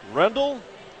Matt Rendell,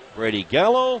 Brady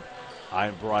Gallo.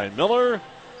 I'm Brian Miller,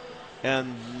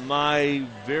 and my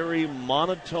very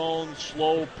monotone,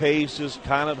 slow pace is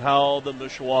kind of how the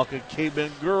Mishawaka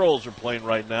Cavemen girls are playing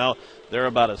right now. They're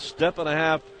about a step and a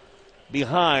half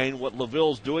behind what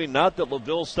LaVille's doing. Not that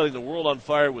LaVille's setting the world on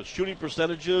fire with shooting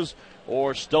percentages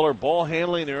or stellar ball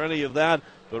handling or any of that,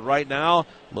 but right now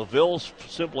LaVille's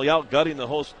simply outgutting the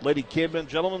host Lady Cavemen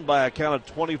gentlemen by a count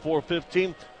of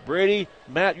 24-15. Brady,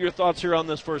 Matt, your thoughts here on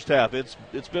this first half? It's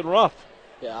been rough.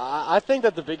 Yeah, I think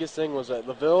that the biggest thing was that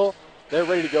LaVille, they're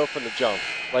ready to go from the jump.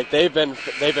 Like they've been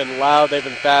loud, they've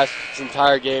been fast this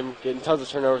entire game, getting tons of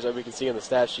turnovers that we can see in the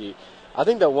stat sheet. I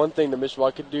think that one thing that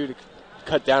Mishawaka could do to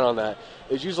cut down on that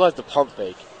is utilize the pump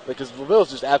fake, because LaVille is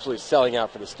just absolutely selling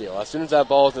out for the steal. As soon as that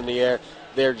ball is in the air,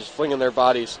 they're just flinging their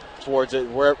bodies towards it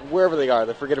wherever they are.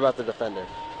 They forget about the defender.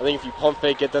 I think if you pump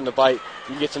fake, get them to bite, you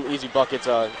can get some easy buckets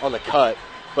on the cut.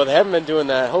 But they haven't been doing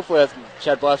that. Hopefully, as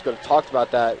Chad Blasco talked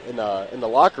about that in the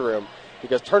locker room,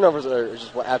 because turnovers are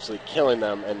just what absolutely killing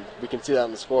them, and we can see that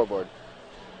on the scoreboard.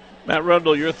 Matt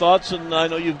Rendell, your thoughts, and I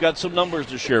know you've got some numbers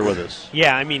to share with us.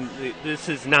 Yeah, I mean, this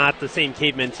is not the same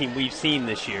Cavemen team we've seen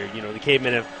this year. You know, the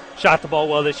Cavemen have shot the ball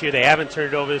well this year. They haven't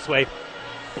turned it over this way.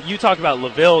 You talked about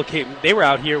LaVille. They were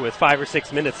out here with 5 or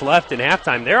 6 minutes left in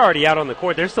halftime. They're already out on the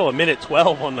court. There's still a minute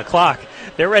 12 on the clock.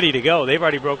 They're ready to go. They've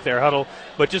already broke their huddle.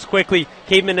 But just quickly,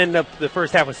 Cavemen ended up the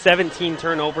first half with 17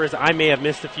 turnovers. I may have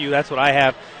missed a few. That's what I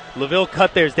have. LaVille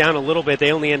cut theirs down a little bit.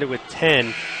 They only ended with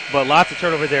 10, but lots of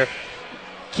turnovers there.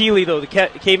 Keeley, though, the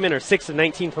Cavemen are 6 of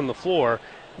 19 from the floor.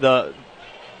 The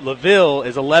LaVille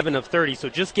is 11 of 30, so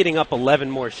just getting up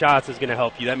 11 more shots is going to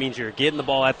help you. That means you're getting the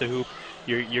ball at the hoop.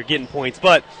 You're getting points.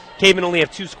 But Cavemen only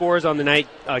have 2 scorers on the night.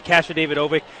 Kasha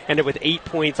Davidovic ended with 8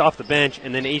 points off the bench,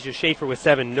 and then Asia Schaefer with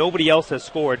 7. Nobody else has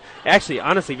scored. Actually,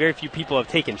 honestly, very few people have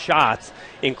taken shots,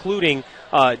 including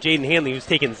Jaden Hanley, who's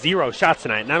taken 0 shots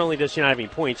tonight. Not only does she not have any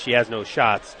points, she has no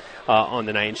shots on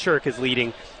the night. And Shirk is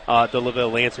leading the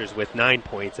LaVille Lancers with 9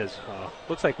 points. As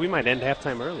looks like we might end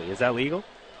halftime early. Is that legal?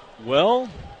 Well,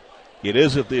 it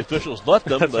is if the officials let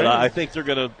them, but right. I think they're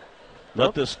going to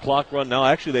let this clock run now.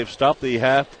 Actually, they've stopped the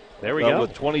half. There we go.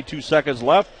 With 22 seconds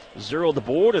left, 0 the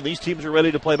board, and these teams are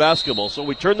ready to play basketball. So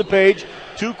we turn the page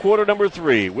to quarter number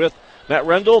 3 with Matt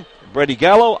Rendell, Brady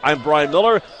Gallo. I'm Brian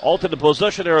Miller. Alternate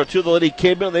possession arrow to the Lady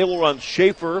Cavemen. They will run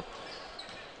Schaefer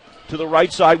to the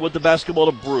right side with the basketball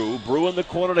to Brew. Brew in the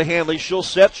corner to Hanley. She'll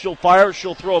set, she'll fire,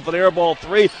 she'll throw up an air ball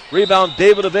 3. Rebound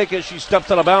Davidovic as she steps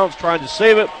out of bounds trying to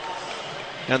save it.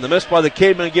 And the miss by the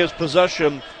Cavemen gives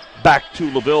possession back to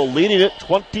LaVille, leading it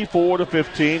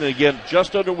 24-15. And again,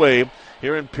 just underway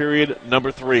here in period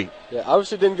number 3. Yeah,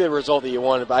 obviously didn't get the result that you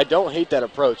wanted, but I don't hate that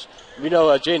approach. We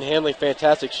know Jane Hanley,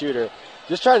 fantastic shooter.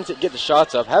 Just trying to get the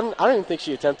shots up. I don't even think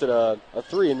she attempted a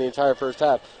 3 in the entire first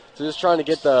half. So just trying to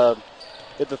get the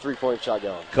 3-point shot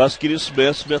going. Kuski to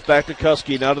Smith. Smith back to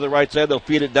Kuski. Now to the right side. They'll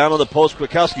feed it down on the post.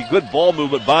 Kwiatkowski. Good ball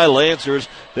movement by Lancers.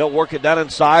 They'll work it down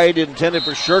inside. Intended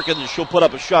for Shirk, and she'll put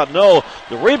up a shot. No.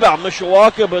 The rebound,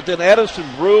 Mishawaka, but then Addison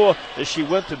Brew, as she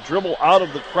went to dribble out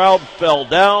of the crowd, fell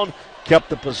down. Kept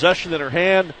the possession in her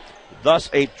hand. Thus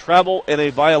a travel and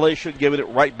a violation, giving it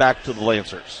right back to the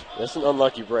Lancers. That's an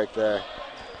unlucky break there.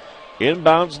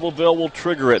 Inbounds, LaVille will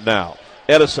trigger it now.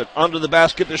 Edison under the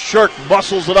basket to Shirk,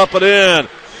 muscles it up and in.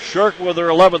 Shirk with her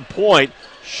 11th point.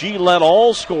 She led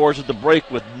all scores at the break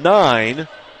with 9.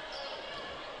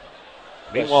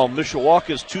 Meanwhile,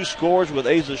 Mishawaka's 2 scores with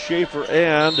Asa Schaefer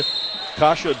and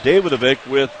Kasha Davidovic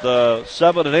with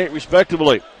 7 and 8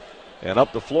 respectively. And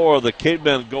up the floor, the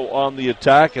Cavemen go on the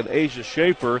attack, and Asa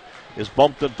Schaefer is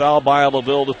bumped and fouled by a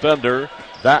LaVille defender.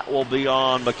 That will be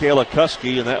on Michaela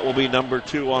Kuski, and that will be number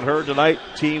 2 on her tonight.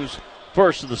 Team's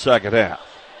first in the second half.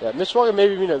 Yeah, Mishawaka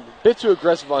maybe being a bit too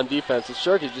aggressive on defense. The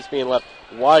Shirk is just being left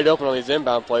wide open on these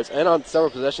inbound plays and on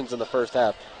several possessions in the first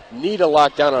half. Need a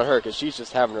lockdown on her because she's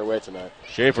just having her way tonight.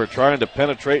 Schaefer trying to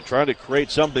penetrate, trying to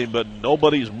create something, but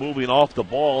nobody's moving off the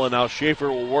ball, and now Schaefer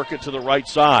will work it to the right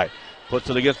side. Puts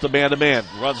it against the man-to-man.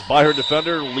 Runs by her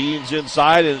defender, leans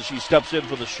inside, and she steps in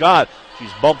for the shot.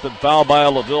 She's bumped and fouled by a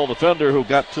LaVille defender who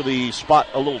got to the spot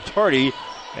a little tardy.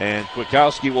 And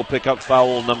Kwiatkowski will pick up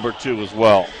foul number 2 as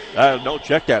well. No,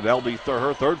 check that. That'll be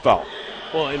her 3rd foul.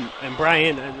 Well, and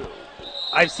Brian,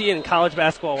 I've seen it in college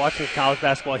basketball, watching college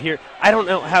basketball here. I don't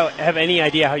have any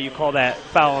idea how you call that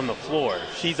foul on the floor.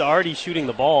 She's already shooting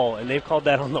the ball, and they've called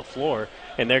that on the floor,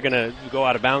 and they're going to go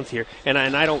out of bounds here. And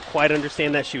I don't quite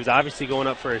understand that. She was obviously going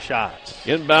up for a shot.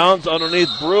 Inbounds underneath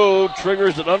Brew,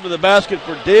 triggers it under the basket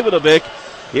for Davidovic.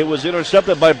 It was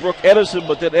intercepted by Brooke Edison,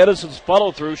 but then Edison's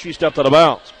follow-through, she stepped out of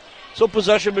bounds. So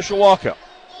possession, Mishawaka.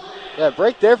 Yeah,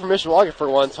 break there for Mishawaka for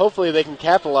once. Hopefully they can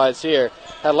capitalize here.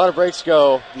 Had a lot of breaks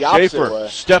go the opposite Schaefer, way.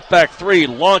 Step back 3,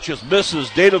 launches, misses.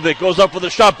 Davidovic goes up for the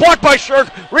shot. Blocked by Shirk.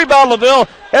 Rebound, LaVille.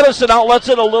 Edison outlets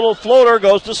it. A little floater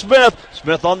goes to Smith.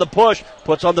 Smith on the push.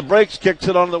 Puts on the brakes. Kicks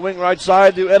it on the wing right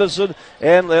side to Edison.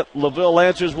 And LaVille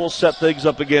Lancers will set things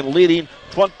up again, leading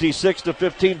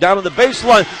 26-15. Down in the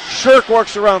baseline. Shirk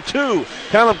works around 2.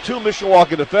 Count them 2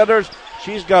 Mishawaka defenders.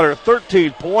 She's got her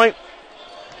 13th point.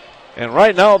 And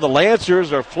right now the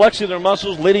Lancers are flexing their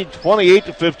muscles, leading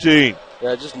 28-15.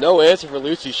 Yeah, just no answer for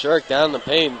Lucy Shirk down in the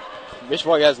paint.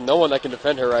 Mishawaka has no one that can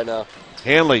defend her right now.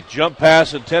 Hanley, jump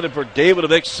pass intended for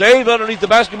Davidovic. Save underneath the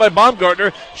basket by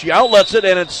Baumgartner. She outlets it,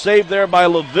 and it's saved there by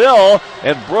LaVille.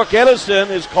 And Brooke Edison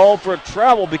is called for a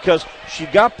travel because she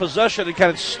got possession and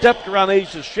kind of stepped around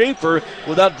Asa Schaefer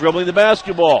without dribbling the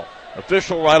basketball.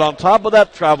 Official right on top of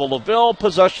that, travel LaVille,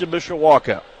 possession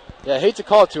Mishawaka. Yeah, I hate to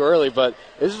call it too early, but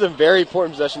this is a very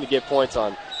important possession to get points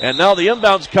on. And now the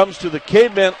inbounds comes to the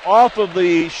Cavemen off of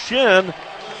the shin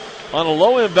on a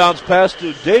low inbounds pass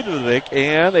to Davidovic,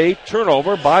 and a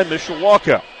turnover by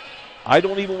Mishawaka. I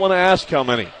don't even want to ask how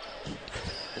many.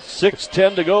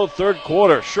 6:10 to go, 3rd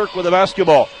quarter. Shirk with the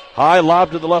basketball. High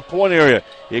lob to the left point area.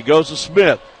 It goes to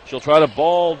Smith. She'll try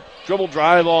to dribble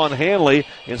drive on Hanley.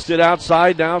 Instead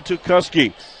outside now to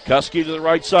Kuski. Kuski to the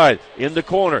right side, in the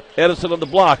corner. Edison on the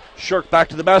block. Shirk back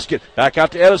to the basket. Back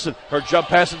out to Edison. Her jump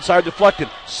pass inside deflected.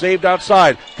 Saved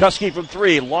outside. Kuski from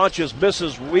three. Launches,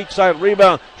 misses. Weak side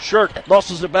rebound. Shirk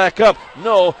muscles it back up.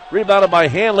 No. Rebounded by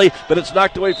Hanley, but it's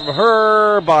knocked away from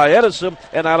her by Edison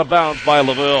and out of bounds by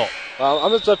LaVille.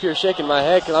 I'm just up here shaking my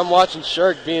head because I'm watching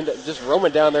Shirk being just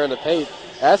roaming down there in the paint.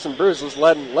 Addison Bruce was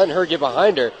letting her get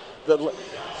behind her.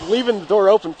 Leaving the door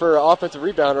open for an offensive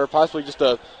rebound or possibly just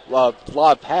a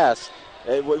lob pass.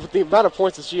 With the amount of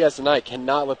points that she has tonight,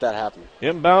 cannot let that happen.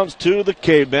 Inbounds to the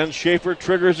Cavemen. Schaefer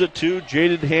triggers it to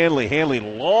Jaden Hanley. Hanley,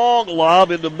 long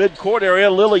lob into midcourt area.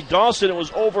 Lily Dawson, it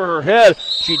was over her head.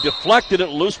 She deflected it.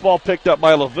 Loose ball picked up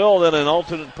by LaVille. Then an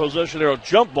alternate possession arrow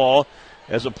jump ball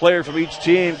as a player from each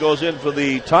team goes in for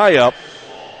the tie-up.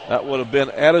 That would have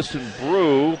been Addison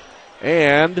Brew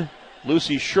and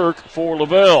Lucy Shirk for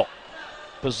LaVille.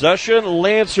 Possession,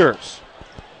 Lancers.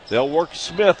 They'll work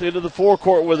Smith into the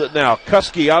forecourt with it now.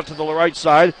 Kuski out to the right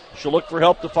side. She'll look for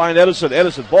help to find Edison.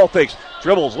 Edison, ball fakes,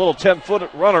 dribbles, little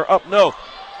 10-foot runner up, no.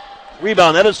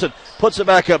 Rebound, Edison puts it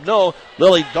back up, no.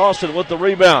 Lily Dawson with the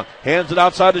rebound. Hands it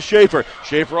outside to Schaefer.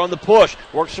 Schaefer on the push.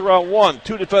 Works around one.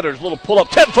 Two defenders, little pull-up.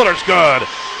 10-footer's good.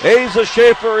 Asa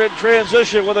Schaefer in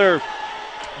transition with her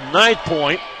 9th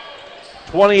point.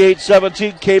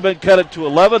 28-17, Cavemen cut it to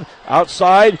 11.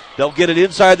 Outside, they'll get it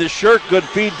inside to Shirk. Good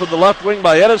feed from the left wing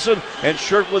by Edison. And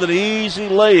Shirk with an easy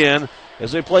lay-in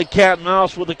as they play cat and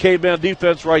mouse with the Caveman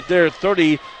defense right there.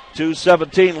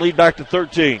 30-17, lead back to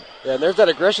 13. Yeah, and there's that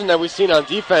aggression that we've seen on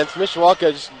defense.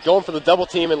 Mishawaka just going for the double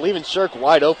team and leaving Shirk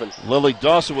wide open. Lily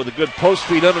Dawson with a good post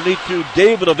feed underneath to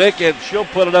Davidovic, and she'll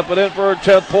put it up and in for her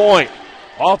 10th point.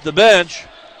 Off the bench,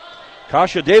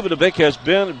 Kasha Davidovic has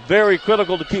been very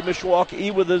critical to keep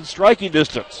Mishawaka within striking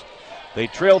distance. They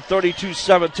trailed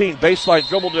 32-17. Baseline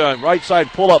dribble down, right side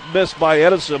pull-up miss by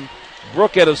Edison.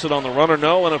 Brooke Edison on the runner,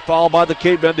 no, and a foul by the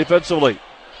Cavemen defensively.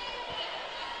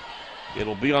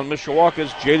 It'll be on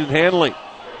Mishawaka's Jaden Hanley.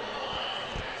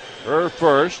 Her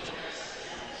first.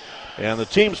 And the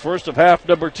team's first of half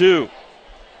number 2.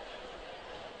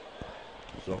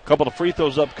 So a couple of free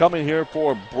throws upcoming here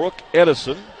for Brooke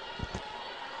Edison.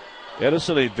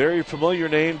 Edison, a very familiar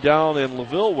name down in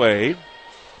LaVille way,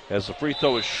 as the free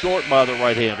throw is short by the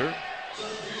right-hander.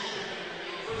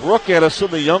 Brooke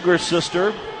Edison, the younger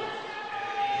sister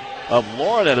of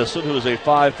Lauren Edison, who is a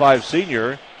 5'5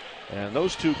 senior. And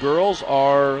those two girls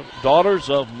are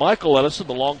daughters of Michael Edison,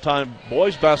 the longtime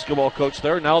boys basketball coach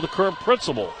there, now the current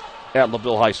principal at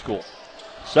LaVille High School.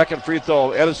 Second free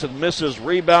throw, Edison misses.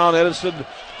 Rebound, Edison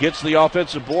gets the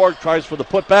offensive board, tries for the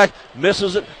putback,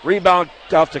 misses it. Rebound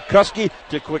out to Kuski,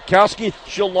 to Kwiatkowski.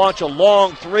 She'll launch a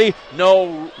long three,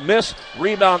 no miss.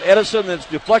 Rebound, Edison, that's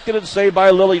deflected and saved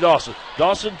by Lily Dawson.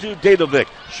 Dawson to Dadovic.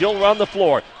 She'll run the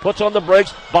floor, puts on the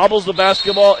brakes, bobbles the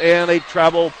basketball, and a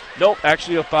travel. Nope,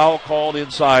 actually a foul called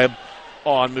inside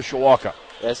on Mishawaka.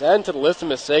 Yes, adding to the list of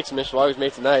mistakes Mishawaka's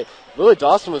made tonight, Lily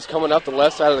Dawson was coming up the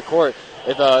left side of the court.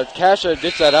 If Kasha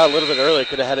ditched that out a little bit earlier,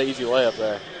 could have had an easy layup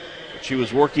there. She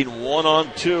was working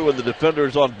 1-on-2, and the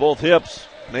defenders on both hips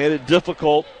made it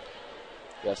difficult.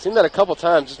 Yeah, I've seen that a couple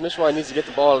times. Just Mishawaka needs to get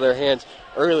the ball out of their hands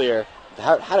earlier.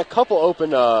 Had a couple open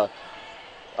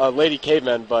Lady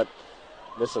Cavemen, but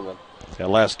missing them. That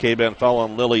last Caveman foul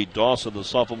on Lily Dawson, the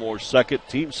sophomore second,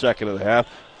 team second of the half.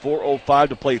 4:05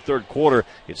 to play third quarter.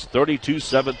 It's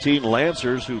 32-17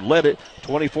 Lancers, who led it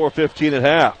 24-15 at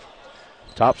half.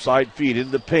 Top side feed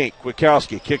into the paint.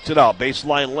 Kwiatkowski kicks it out.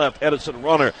 Baseline left. Edison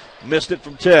runner. Missed it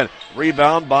from 10.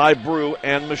 Rebound by Brew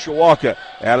and Mishawaka.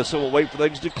 Addison will wait for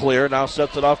things to clear. Now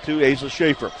sets it off to Asa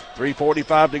Schaefer.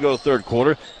 3:45 to go third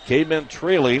quarter. Cavemen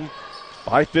trailing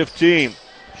by 15.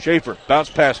 Schaefer, bounce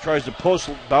pass, tries to post,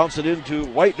 bounce it into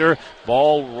Whitener.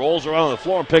 Ball rolls around the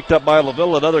floor and picked up by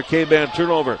LaVille. Another Caveman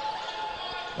turnover.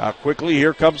 Now quickly,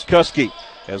 here comes Kuski.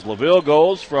 As LaVille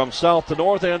goes from south to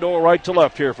north and or right to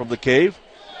left here from the Cave.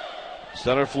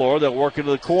 Center floor, they'll work into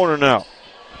the corner now.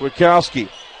 Kwiatkowski,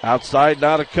 outside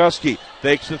now to Kuski.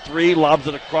 Fakes the three, lobs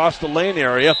it across the lane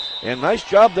area. And nice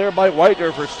job there by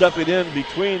Whitener for stepping in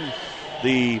between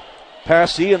the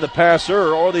passee and the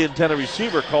passer, or the intended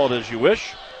receiver, call it as you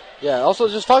wish. Yeah, also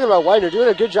just talking about Whitener, doing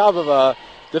a good job of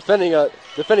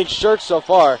defending Shirk so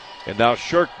far. And now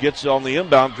Shirk gets on the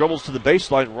inbound, dribbles to the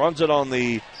baseline, runs it on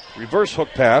the reverse hook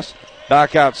pass,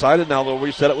 back outside, and now they'll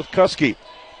reset it with Kuski.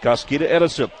 Kuski to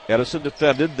Edison. Edison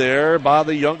defended there by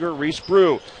the younger Reese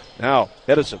Brew. Now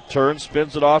Edison turns,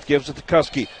 spins it off, gives it to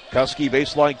Kuski. Kuski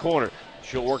baseline corner.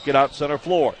 She'll work it out center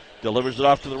floor. Delivers it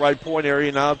off to the right point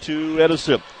area now to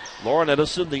Edison. Lauren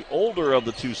Edison, the older of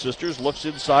the two sisters, looks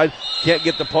inside, can't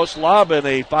get the post lob, and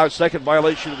a 5-second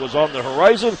violation was on the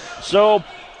horizon. So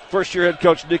First-year head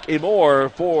coach Nick Amore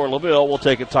for LaVille will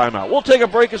take a timeout. We'll take a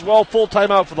break as well. Full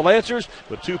timeout for the Lancers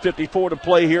with 2:54 to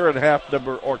play here in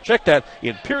check that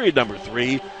in period number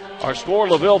 3. Our score,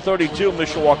 LaVille 32,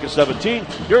 Mishawaka 17.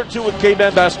 You're at 2 with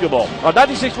K-Man basketball on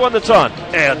 96.1 The Ton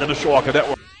and the Mishawaka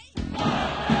Network.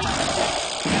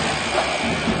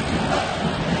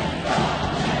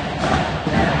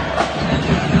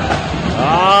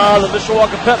 The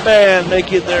Mishawaka Pep Band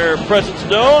making their presence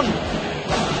known.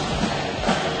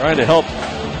 Trying to help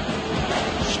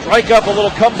strike up a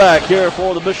little comeback here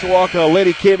for the Mishawaka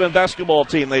Lady Cavemen basketball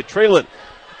team. They trail it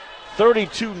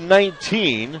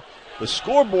 32-19. The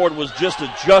scoreboard was just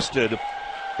adjusted.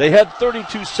 They had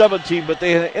 32-17, but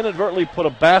they had inadvertently put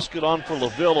a basket on for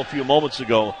LaVille a few moments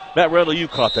ago. Matt Randall, you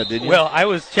caught that, didn't you? Well, I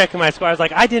was checking my score. I was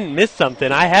like, I didn't miss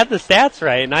something. I had the stats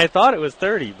right, and I thought it was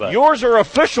 30. But yours are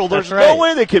official. There's no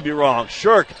way they could be wrong.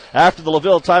 Shirk, after the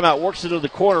LaVille timeout, works it into the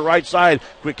corner right side.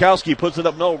 Kwiatkowski puts it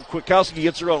up. No, Kwiatkowski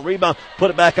gets her own rebound. Put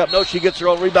it back up. No, she gets her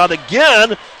own rebound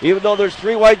again, even though there's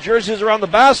 3 white jerseys around the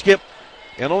basket.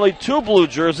 And only 2 blue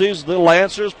jerseys. The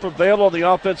Lancers prevailed on the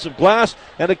offensive glass,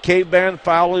 and a Caveman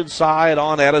foul inside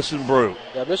on Addison Brew.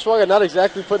 Yeah, Mishawaka not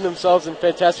exactly putting themselves in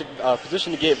fantastic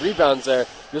position to get rebounds there.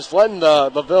 Just letting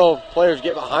the LaVille players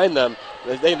get behind them.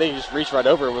 They can just reach right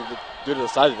over them due to the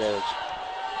size advantage.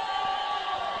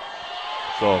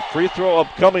 So free throw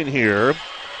upcoming here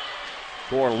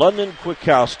for London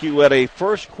Kwiatkowski, who had a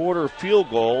first quarter field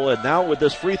goal, and now with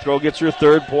this free throw gets her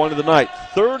 3rd point of the night.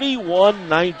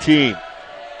 31-19.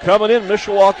 Coming in,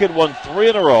 Mishawaka had won 3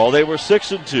 in a row. They were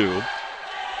 6-2.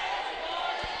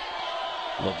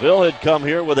 LaVille had come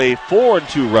here with a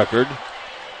 4-2 record.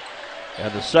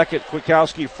 And the second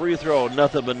Kwiatkowski free throw,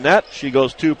 nothing but net. She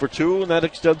goes 2 for 2, and that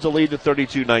extends the lead to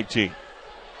 32-19.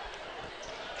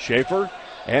 Schaefer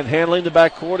and handling the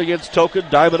backcourt against Token.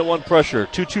 Diamond at 1 pressure.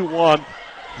 2-2-1.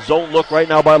 Zone look right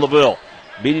now by LaVille.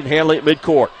 Meeting Hanley at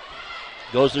midcourt.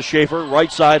 Goes to Schaefer, right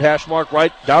side, hash mark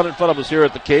right, down in front of us here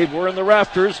at the Cave. We're in the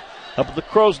rafters, up at the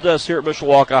Crow's Nest here at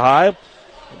Mishawaka High.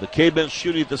 The Cavemen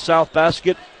shooting at the south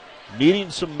basket, needing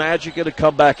some magic in a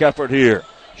comeback effort here.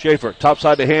 Schaefer, top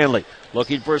side to Hanley,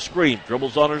 looking for a screen,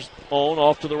 dribbles on her own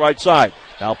off to the right side.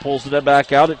 Now pulls it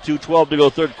back out at 2:12 to go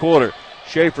 3rd quarter.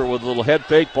 Schaefer with a little head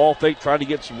fake, ball fake, trying to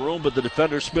get some room, but the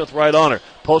defender Smith right on her.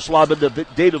 Post lob into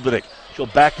Dadovic. She'll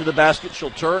back to the basket.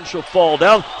 She'll turn. She'll fall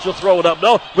down. She'll throw it up.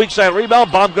 No. Weak side rebound.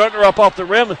 Baumgartner up off the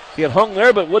rim. He had hung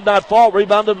there but would not fall.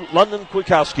 Rebounded London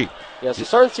Kwiatkowski. Yeah, so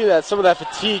starting to see some of that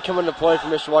fatigue come into play for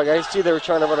Mishawaka. I see they were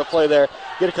trying to run a play there,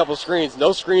 get a couple screens.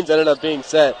 No screens ended up being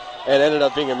set and ended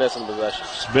up being a miss in possession.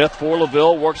 Smith for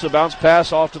LaVille works a bounce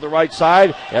pass off to the right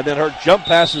side, and then her jump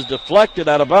pass is deflected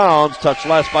out of bounds. Touched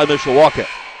last by Mishawaka.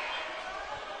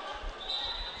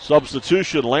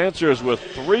 Substitution, Lancers with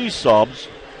 3 subs.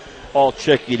 All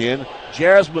checking in.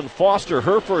 Jasmine Foster,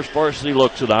 her first varsity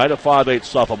look tonight, a 5'8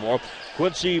 sophomore.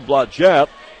 Quincy Blodgett,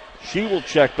 she will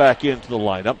check back into the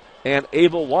lineup. And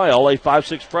Ava Weil, a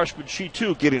 5'6 freshman, she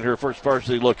too getting her first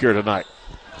varsity look here tonight.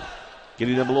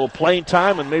 Getting them a little playing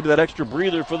time and maybe that extra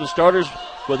breather for the starters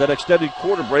with that extended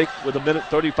quarter break with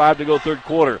 1:35 to go 3rd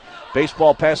quarter.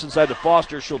 Baseball pass inside to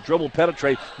Foster. She'll dribble,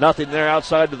 penetrate. Nothing there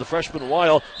outside to the freshman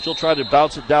Weil. She'll try to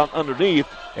bounce it down underneath,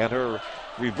 and her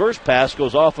reverse pass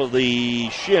goes off of the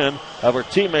shin of her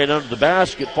teammate under the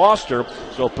basket, Foster.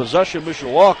 So possession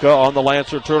Mishawaka on the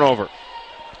Lancer turnover.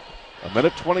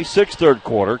 1:26 3rd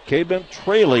quarter. Cavemen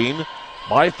trailing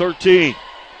by 13.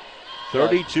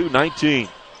 32-19.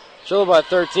 Trailing by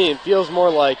 13. Feels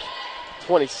more like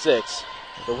 26.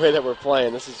 The way that we're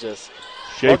playing, this is just...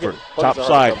 Schaefer, top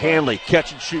side, Hanley,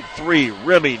 catch and shoot 3.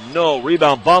 Remy, no.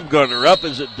 Rebound, Baumgartner up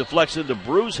as it deflects into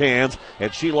Brew's hands,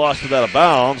 and she lost it out of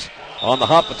bounds on the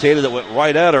hot potato that went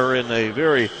right at her in a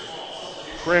very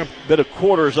cramped bit of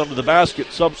quarters under the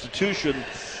basket. Substitution,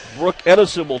 Brooke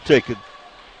Edison will take it,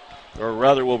 or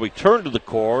rather will return to the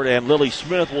court, and Lily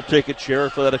Smith will take a chair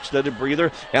for that extended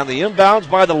breather. And the inbounds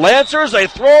by the Lancers, they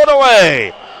throw it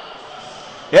away.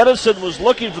 Edison was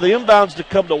looking for the inbounds to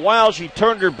come to Weil. She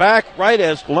turned her back right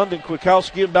as London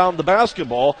Kwiatkowski inbound the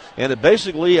basketball, and it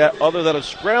basically, other than a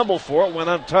scramble for it, went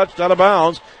untouched out of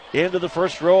bounds into the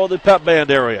first row of the Pep Band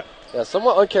area. Yeah,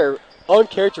 somewhat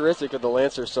uncharacteristic of the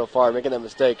Lancers so far, making that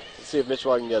mistake. Let's see if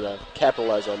Mishawaka can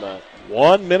capitalize on that.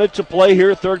 1 minute to play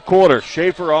here, 3rd quarter.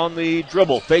 Schaefer on the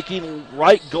dribble, faking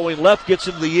right, going left, gets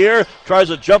into the air, tries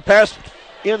a jump pass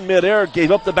in midair,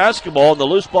 gave up the basketball, and the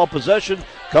loose ball possession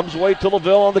comes away to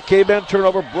LaVille on the K-man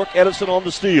turnover. Brooke Edison on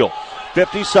the steal.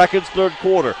 50 seconds, 3rd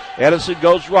quarter. Edison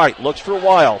goes right, looks for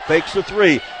Weil, fakes the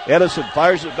 3. Edison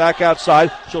fires it back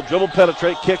outside. She'll dribble,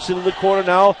 penetrate, kicks into the corner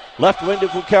now. Left wing to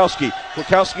Kwiatkowski.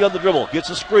 Kwiatkowski on the dribble,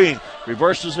 gets a screen,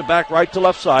 reverses it back right to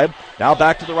left side. Now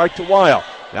back to the right to Weil.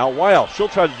 Now Weil, she'll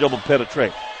try to double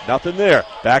penetrate. Nothing there.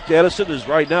 Back to Edison is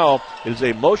right now. It is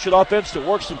a motion offense to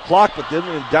work some clock, but then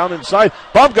down inside.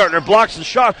 Baumgartner blocks the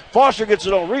shot. Foster gets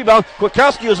it on rebound.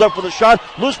 Kwiatkowski is up for the shot.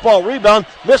 Loose ball rebound.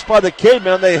 Missed by the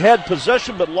Cavemen. They had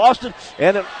possession but lost it,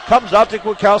 and it comes out to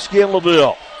Kwiatkowski and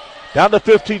LaVille. Down to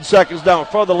 15 seconds now in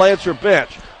front of the Lancer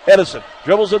bench. Edison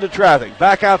dribbles into traffic.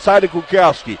 Back outside to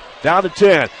Kwiatkowski. Down to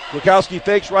 10. Kwiatkowski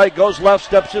fakes right, goes left,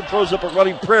 steps in, throws up a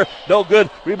running prayer. No good.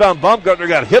 Rebound. Baumgartner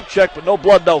got hip check, but no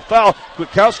blood, no foul.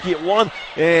 Kwiatkowski at 1,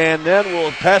 and then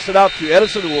we'll pass it out to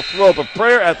Edison, who will throw up a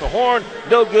prayer at the horn.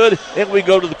 No good, and we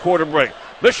go to the quarter break.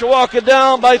 Mishawaka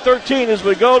down by 13 as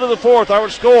we go to the fourth. Our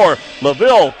score,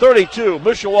 LaVille 32,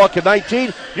 Mishawaka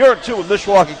 19. You're at 2 with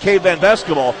Mishawaka Caveman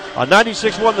basketball on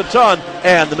 96.1 The Ton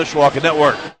and the Mishawaka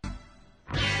Network.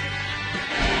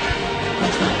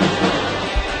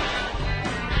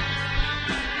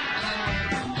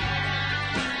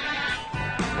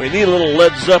 We need a little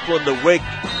Led Zeppelin to wake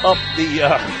up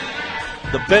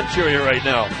the bench area right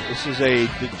now. This is a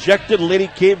dejected Lady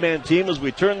Caveman team as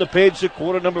we turn the page to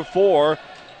quarter number 4.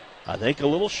 I think a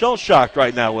little shell-shocked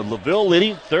right now with LaVille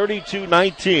leading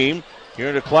 32-19. Here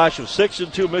in a clash of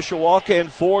 6-2 Mishawaka and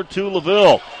 4-2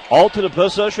 LaVille. All to the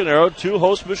possession arrow to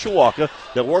host Mishawaka.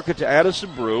 They'll work it to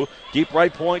Addison Brew. Deep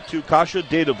right point to Kasha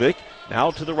Dadovic.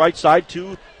 Now to the right side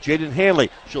to Jaden Hanley.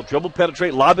 She'll dribble,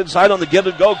 penetrate, lob inside on the give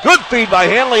and go. Good feed by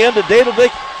Hanley into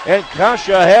Dadovic, and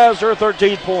Kasha has her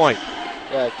 13th point.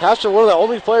 Yeah, Kasha, one of the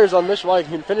only players on Mishawaka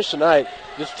who can finish tonight.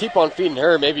 Just keep on feeding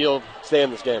her. Maybe you'll stay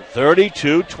in this game.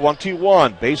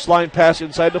 32-21. Baseline pass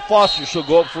inside to Foster. She'll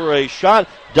go up for a shot.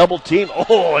 Double team.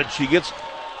 Oh, and she gets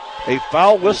a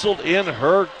foul whistled in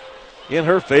her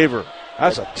favor.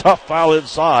 That's a tough foul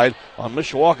inside on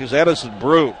Mishawaka's Addison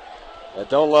Brew. I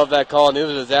don't love that call.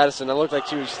 Neither does Addison. It looked like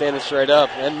she was standing straight up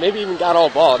and maybe even got all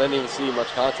ball. Didn't even see much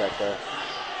contact there.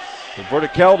 The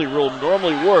verticality rule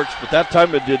normally works, but that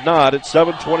time it did not. It's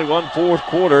 7:21 fourth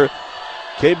quarter.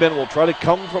 Cavemen will try to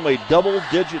come from a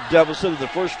double-digit deficit. The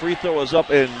first free throw is up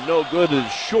and no good. It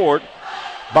is short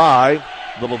by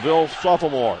the LaVille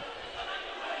sophomore.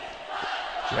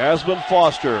 Jasmine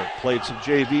Foster played some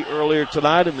JV earlier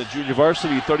tonight in the junior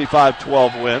varsity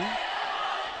 35-12 win.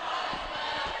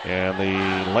 And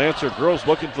the Lancer girls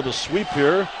looking for the sweep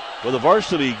here with a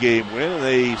varsity game win. And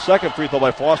the second free throw by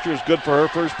Foster is good for her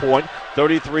first point,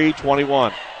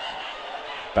 33-21.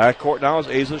 Backcourt now is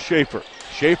Asa Schaefer.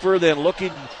 Schaefer then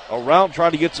looking around,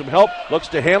 trying to get some help. Looks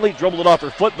to Hanley, dribbled it off her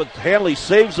foot, but Hanley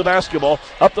saves the basketball.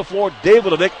 Up the floor,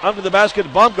 Davidovic under the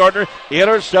basket. Baumgartner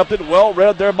intercepted, well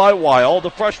read there by Weil,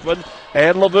 the freshman,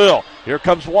 and LaVille. Here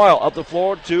comes Weil up the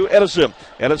floor to Edison.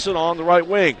 Edison on the right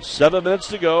wing. 7 minutes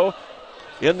to go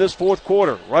in this fourth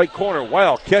quarter. Right corner,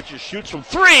 Weil catches, shoots from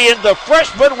 3, and the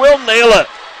freshman will nail it.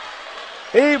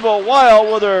 Ava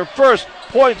Weil with her first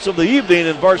points of the evening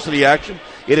in varsity action.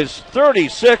 It is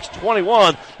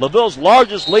 36-21. LaVille's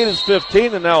largest lead is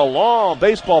 15, and now a long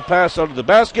baseball pass under the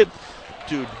basket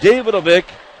to Davidovic.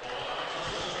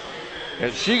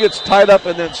 And she gets tied up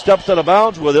and then steps out of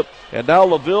bounds with it. And now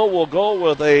LaVille will go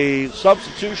with a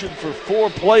substitution for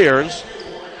 4 players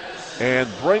and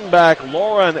bring back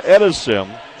Lauren Edison,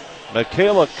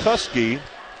 Michaela Kuski.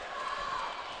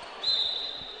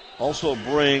 Also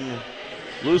bring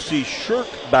Lucy Shirk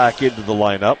back into the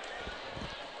lineup.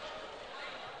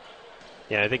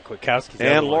 Yeah, I think Kwiatkowski's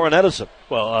and Lauren Edison.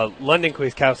 Well, London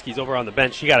Kwiatkowski's over on the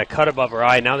bench. She got a cut above her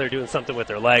eye. Now they're doing something with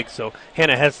her legs. So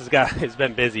Hannah Hess has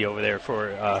been busy over there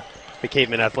for the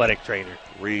Caveman athletic trainer.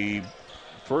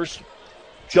 First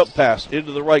jump pass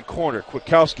into the right corner.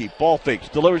 Kwiatkowski ball fakes,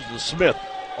 delivers to Smith.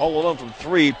 All alone from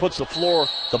 3, puts the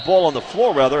ball on the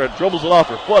floor and dribbles it off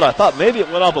her foot. I thought maybe it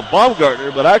went off of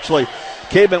Baumgartner, but actually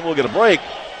Caveman will get a break.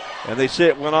 And they say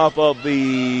it went off of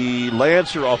the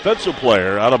Lancer offensive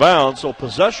player out of bounds. So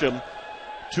possession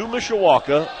to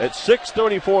Mishawaka at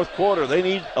 6:30 fourth quarter. They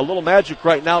need a little magic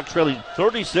right now, trailing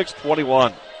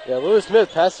 36-21. Yeah, Lewis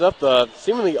Smith passes up the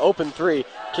seemingly open 3.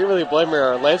 Can't really blame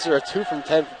her. Lancer are 2 from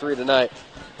 10 for 3 tonight.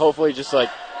 Hopefully just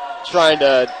trying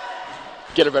to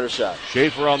get a better shot.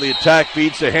 Schaefer on the attack,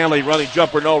 feeds to Hanley, running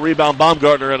jumper, no rebound.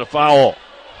 Baumgartner and a foul.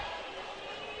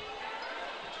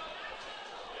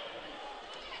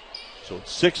 So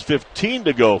it's 6:15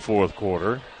 to go fourth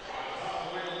quarter.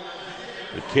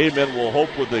 The Cavemen will hope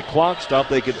with the clock stop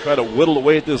they can try to whittle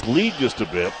away at this lead just a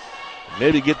bit.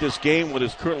 Maybe get this game, what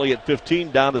is currently at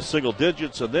 15, down to single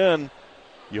digits, and then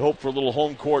you hope for a little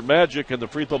home court magic, and the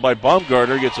free throw by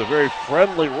Baumgartner gets a very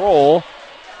friendly roll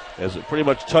as it pretty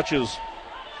much touches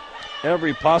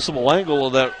every possible angle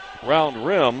of that round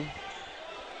rim.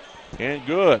 And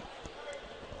good.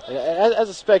 And as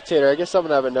a spectator, I guess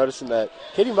something I've been noticing that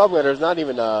Katie Bumgarner is not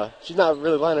even, she's not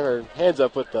really lining her hands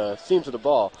up with the seams of the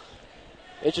ball.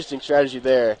 Interesting strategy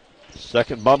there.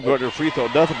 Second Bumgarner free throw,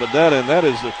 nothing but net, and that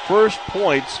is the first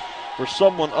points for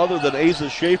someone other than Asa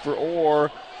Schaefer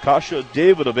or Kasha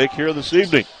Davidovic here this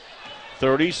evening.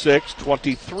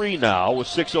 36-23 now with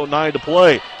 6:09 to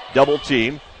play. Double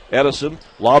team. Edison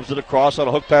lobs it across on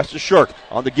a hook pass to Shirk.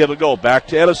 On the give and go. Back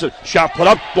to Edison. Shot put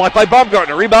up. Blocked by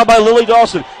Bumgarner. Rebound by Lily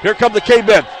Dawson. Here come the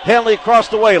K-Men. Hanley across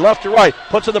the way. Left to right.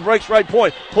 Puts in the breaks right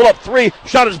point. Pull up three.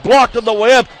 Shot is blocked on the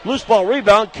way up. Loose ball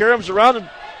rebound. Carries around and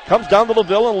comes down to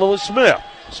LaVille and Lily Smith.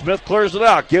 Smith clears it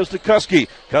out. Gives to Kuski.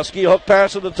 Kuski hook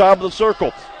pass at the top of the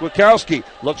circle. Kwiatkowski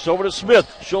looks over to Smith.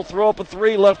 She'll throw up a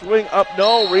three. Left wing up.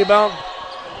 No. Rebound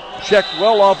checked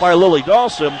well off by Lily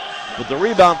Dawson. But the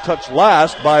rebound touched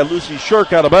last by Lucy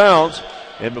Shirk out of bounds.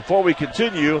 And before we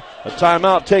continue, a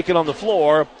timeout taken on the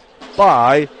floor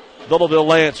by the LaVille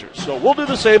Lancers. So we'll do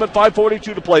the same at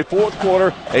 5:42 to play, fourth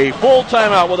quarter. A full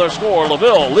timeout with our score.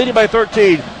 LaVille leading by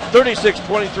 13,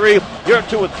 36-23. You're at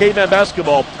 2 with K-Men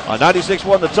basketball on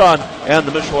 96.1 The Ton and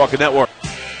the Mishawaka Network.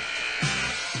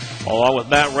 Along with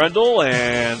Matt Rendell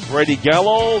and Brady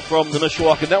Gallo from the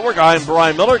Mishawaka Network, I'm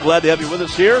Brian Miller. Glad to have you with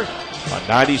us here on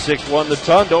 96.1 The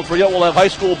Ton. Don't forget, we'll have high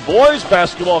school boys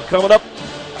basketball coming up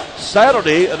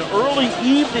Saturday, an early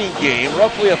evening game,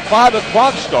 roughly a 5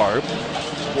 o'clock start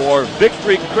for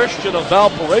Victory Christian of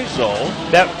Valparaiso.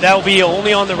 That'll be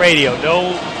only on the radio.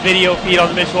 No video feed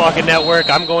on the Mishawaka Network.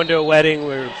 I'm going to a wedding.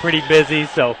 We're pretty busy,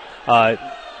 so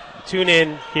tune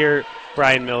in here.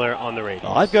 Brian Miller on the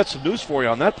radio. I've got some news for you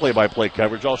on that play-by-play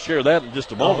coverage. I'll share that in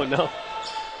just a moment. Oh, no.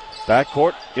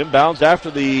 Backcourt inbounds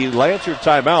after the Lancer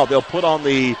timeout. They'll put on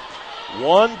the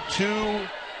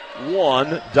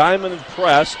 1-2-1 diamond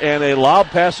press and a lob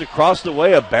pass across the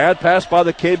way. A bad pass by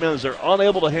the K-Men as they're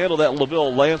unable to handle that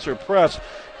LaVille Lancer press.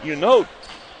 You note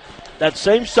that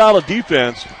same style of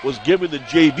defense was giving the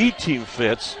JV team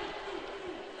fits.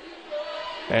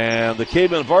 And the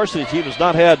K-Men varsity team has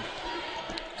not had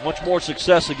much more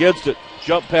success against it.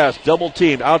 Jump pass, double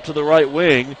teamed out to the right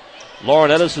wing.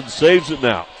 Lauren Edison saves it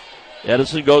now.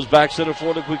 Edison goes back center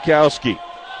for to Kwiatkowski.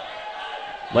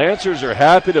 Lancers are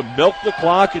happy to milk the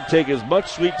clock and take as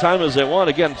much sweet time as they want.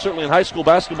 Again, certainly in high school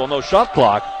basketball, no shot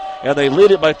clock. And they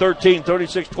lead it by 13,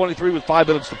 36-23 with 5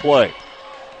 minutes to play.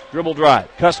 Dribble drive.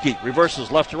 Kuski reverses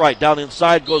left to right. Down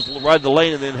inside, goes right the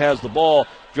lane and then has the ball.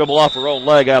 Dribble off her own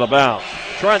leg out of bounds.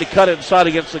 Trying to cut inside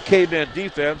against the K-Men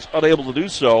defense, unable to do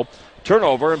so.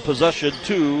 Turnover and possession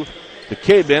to the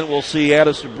K-Men. We'll see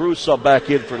Addison Bruce sub back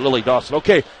in for Lily Dawson.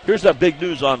 Okay, here's that big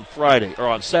news on Friday, or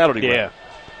on Saturday. Yeah. Right?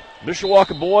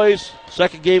 Mishawaka boys,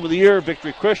 second game of the year,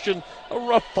 Victory Christian, a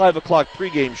rough 5 o'clock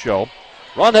pregame show.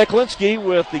 Ron Heklinski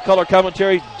with the color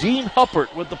commentary, Dean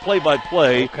Huppert with the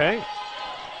play-by-play. Okay.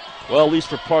 Well, at least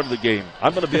for part of the game.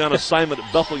 I'm going to be on assignment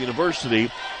at Bethel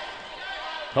University,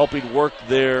 helping work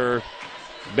their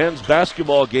men's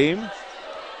basketball game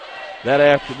that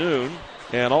afternoon,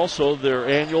 and also their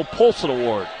annual Polson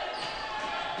Award.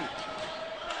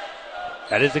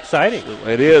 That is exciting.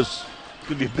 It is. It's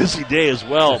going to be a busy day as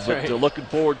well, That's but right. looking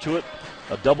forward to it.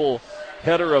 A double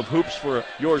header of hoops for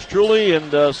yours truly,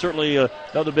 and certainly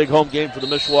another big home game for the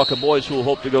Mishawaka boys, who will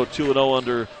hope to go 2-0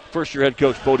 under first-year head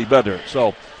coach Bodie Bender.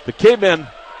 So the K-Men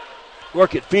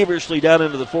work it feverishly down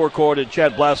into the forecourt, and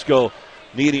Chad Blasco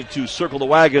needing to circle the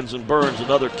wagons, and Burns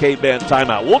another K-Men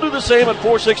timeout. We'll do the same at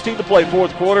 4:16 to play,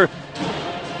 fourth quarter.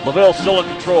 LaVille still in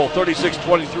control,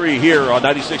 36-23 here on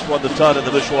 96.1 The Ton and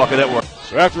the Mishawaka Network.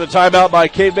 So after the timeout by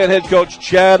K-Men head coach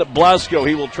Chad Blasco,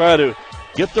 he will try to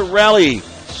get the rally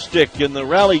stick and the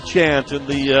rally chant and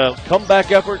the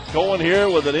comeback effort going here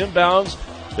with an inbounds.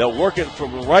 They'll work it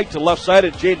from right to left side,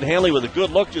 and Jaden Hanley with a good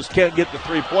look just can't get the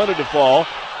three-pointer to fall.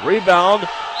 Rebound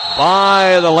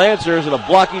by the Lancers, and a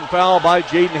blocking foul by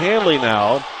Jaden Hanley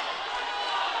now.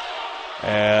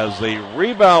 As the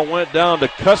rebound went down to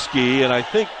Kuski, and I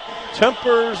think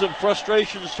tempers and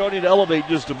frustration starting to elevate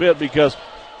just a bit because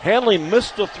Hanley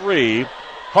missed the three,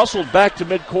 hustled back to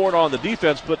midcourt on the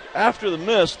defense, but after the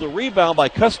miss, the rebound by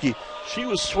Kuski, she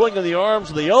was swinging the arms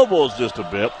and the elbows just a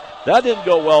bit. That didn't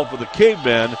go well for the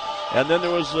K-Men, and then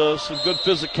there was some good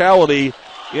physicality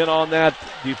in on that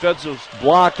defensive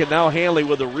block, and now Hanley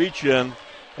with a reach-in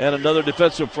and another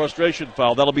defensive frustration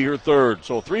foul. That'll be her third.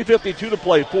 So 3:52 to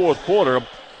play, fourth quarter.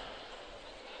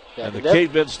 Yeah, And the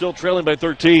K-Men still trailing by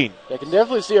 13. I can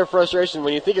definitely see her frustration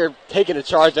when you think you're taking a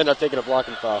charge, end up taking a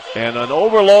blocking foul. And an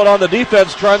overload on the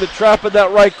defense, trying to trap in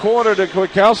that right corner to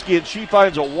Kwiatkowski, and she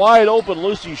finds a wide open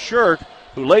Lucy Shirk,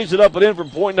 who lays it up and in from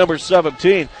point number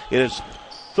 17. It is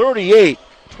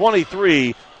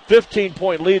 38-23,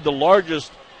 15-point lead, the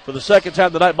largest for the second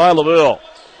time tonight by LaVille.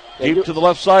 Deep to the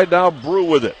left side now, Brew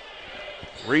with it.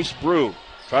 Reese Brew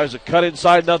tries to cut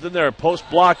inside, nothing there. Post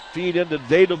block, feed into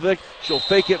Dadovic. She'll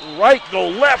fake it right, go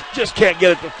left, just can't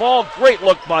get it to fall. Great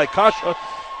look by Kasha,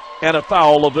 and a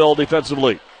foul, LaVille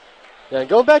defensively. Yeah,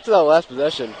 going back to that last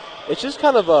possession, it's just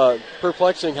kind of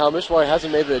perplexing how Mishawaka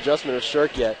hasn't made the adjustment of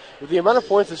Shirk yet. With the amount of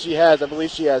points that she has, I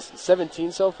believe she has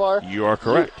 17 so far. You are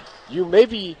correct. You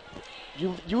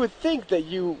would think that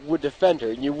you would defend her,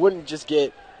 and you wouldn't just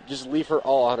leave her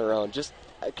all on her own. Just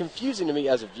confusing to me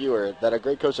as a viewer that a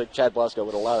great coach like Chad Blasco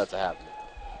would allow that to happen.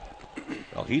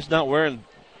 Well, he's not wearing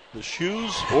the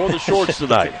shoes or the shorts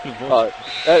tonight.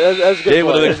 That's a good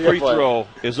Davidovic's free throw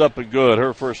is up and good.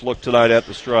 Her first look tonight at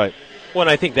the stripe. Well, and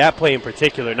I think that play in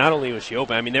particular, not only was she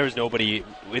open, I mean, there was nobody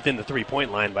within the three-point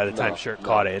line by the time Shirk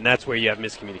caught it, and that's where you have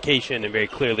miscommunication, and very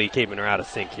clearly Cavemen are out of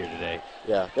sync here today.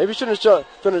 Yeah, maybe shouldn't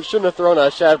have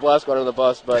thrown Chad Blasco under the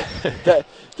bus, but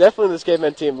definitely this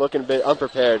Cavemen team looking a bit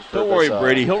unprepared. Don't worry,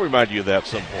 Brady. He'll remind you of that at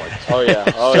some point. Oh, yeah.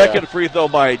 Second free throw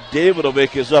by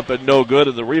Davidovic is up and no good,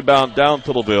 and the rebound down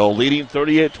to LaVille, leading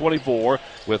 38-24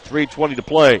 with 3:20 to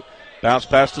play. Bounce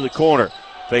pass to the corner.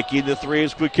 Faking the three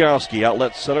is Kwiatkowski.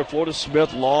 Outlet center floor to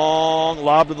Smith. Long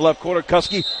lob in the left corner.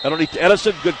 Kuski underneath to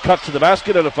Edison. Good cut to the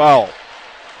basket and a foul.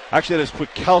 Actually, that is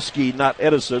Kwiatkowski, not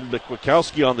Edison, but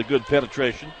Kwiatkowski on the good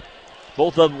penetration.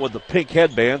 Both of them with the pink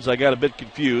headbands. I got a bit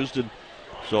confused. And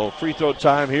so free throw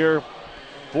time here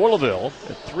for LaVille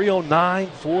at 3:09,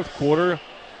 fourth quarter.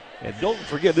 And don't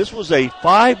forget, this was a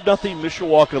 5-0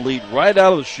 Mishawaka lead right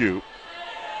out of the chute.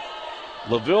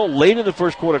 LaVille late in the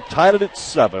first quarter tied it at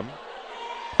 7.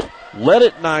 Led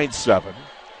at 9-7.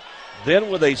 Then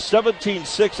with a 17-6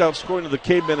 outscoring of the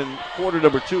Cavemen in quarter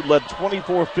number 2, led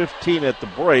 24-15 at the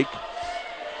break.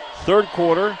 Third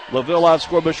quarter, LaVille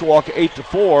outscored Mishawaka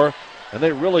 8-4, and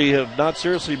they really have not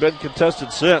seriously been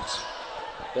contested since.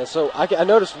 Yeah, so I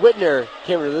noticed Whitner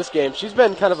came into this game. She's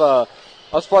been kind of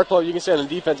a spark plug, you can say, on the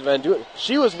defensive end.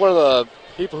 She was one of the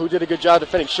people who did a good job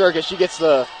defending Shirk, as she gets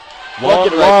the long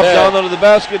lob down under the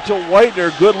basket to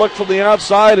Whitener. Good look from the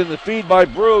outside, and the feed by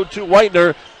Brew to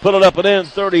Whitener. Put it up and in,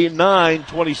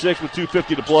 39-26 with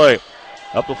 2:50 to play.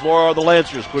 Up the floor are the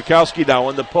Lancers. Kwiatkowski now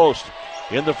in the post.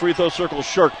 In the free throw circle,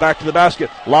 Shirk back to the basket.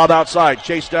 Lob outside.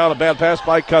 Chased down, a bad pass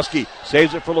by Kuski.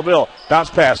 Saves it for LaVille. Bounce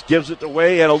pass, gives it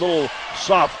away, and a little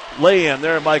soft lay-in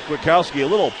there by Kwiatkowski. A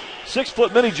little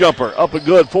 6-foot mini jumper. Up and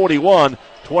good,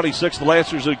 41-26. The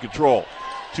Lancers in control.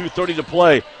 2:30 to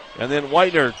play. And then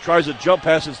Whitener tries a jump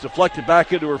pass. It's deflected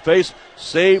back into her face.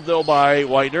 Saved, though, by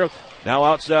Whitener. Now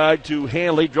outside to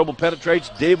Hanley. Dribble penetrates.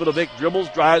 Davidovic dribbles,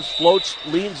 drives, floats,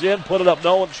 leans in, put it up,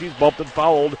 no, and she's bumped and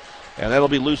fouled. And that'll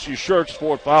be Lucy Shirk's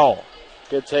fourth foul.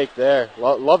 Good take there.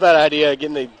 Love that idea,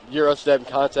 getting the Euro step in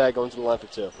contact, going to the line for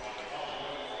 2.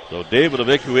 So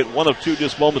Davidovic, who hit 1 of 2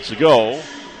 just moments ago,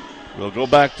 will go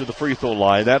back to the free throw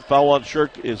line. That foul on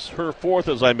Shirk is her 4th,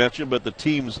 as I mentioned, but the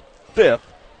team's 5th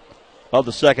of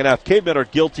the second half. Cavemen are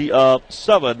guilty of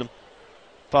 7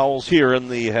 fouls here in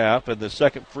the half, and the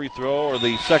second free throw, or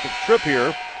the second trip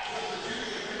here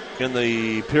in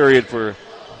the period for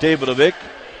Davidovic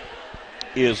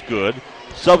is good.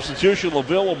 Substitution,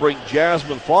 LaVille will bring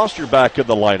Jasmine Foster back in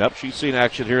the lineup. She's seen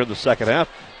action here in the second half.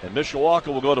 And Mishawaka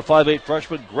will go to 5'8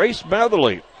 freshman Grace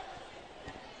Matherly.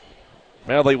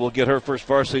 Matherly will get her first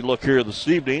varsity look here this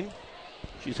evening.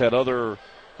 She's had other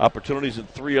opportunities in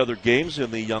 3 other games in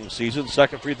the young season.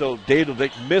 Second free throw,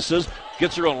 Davidovic misses,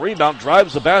 gets her own rebound,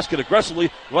 drives the basket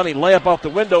aggressively, running layup off the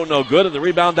window, no good, and the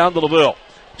rebound down to LaVille.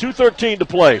 2:13 to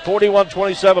play,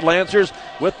 41-27 Lancers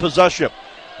with possession.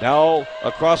 Now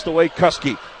across the way,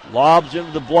 Kuski lobs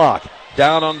into the block,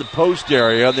 down on the post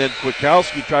area, and then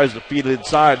Kwiatkowski tries to feed it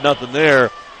inside, nothing there.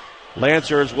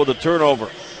 Lancers with a turnover.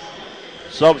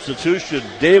 Substitution,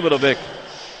 Davidovic,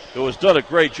 who has done a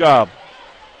great job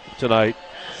tonight,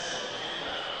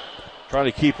 trying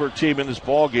to keep her team in this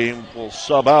ball game, will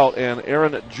sub out, and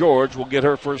Erin George will get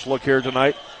her first look here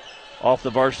tonight off the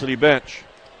varsity bench.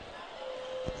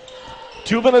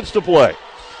 2 minutes to play.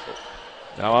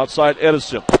 Now outside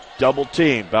Edison, double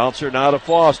team, bouncer now to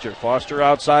Foster. Foster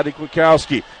outside to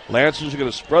Kwiatkowski. Lancers are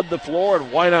going to spread the floor,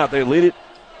 and why not? They lead it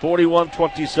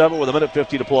 41-27 with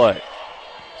 1:50 to play.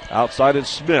 Outside is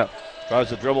Smith. Tries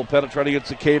to dribble, penetrating against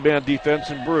the K-man defense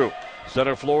and Brew.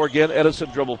 Center floor again, Edison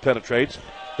dribble penetrates.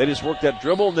 They just work that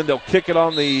dribble, and then they'll kick it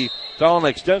on the foul and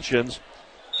extensions.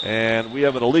 And we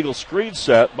have an illegal screen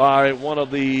set by one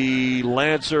of the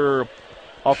Lancer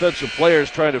offensive players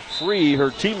trying to free her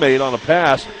teammate on a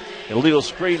pass. An illegal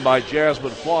screen by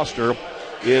Jasmine Foster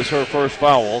is her first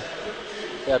foul.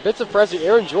 Yeah, a bit surprising.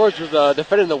 Erin George was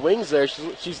defending the wings there.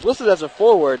 She's listed as a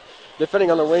forward,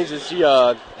 defending on the wings is she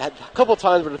had a couple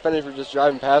times where defenders were just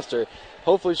driving past her.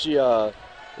 Hopefully she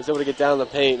is able to get down in the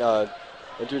paint and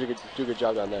do a good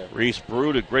job down there. Reese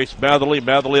Brew to Grace Matherly.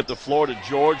 Matherly up the floor to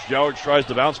George. George tries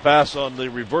to bounce pass on the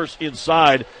reverse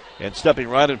inside, and stepping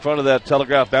right in front of that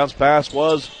telegraph bounce pass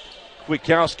was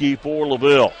Kwiatkowski for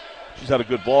LaVille. She's had a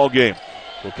good ball game.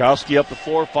 Kwiatkowski up the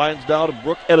floor, finds down to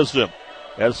Brooke Edison.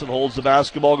 Edison holds the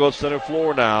basketball, goes center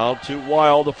floor now to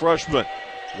Weil, the freshman.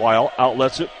 Weil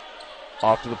outlets it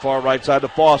off to the far right side to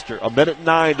Foster.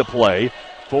 1:09 to play.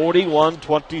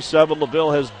 41-27.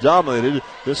 LaVille has dominated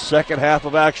this second half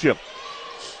of action.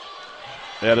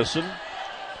 Edison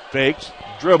fakes,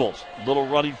 dribbles, little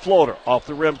running floater off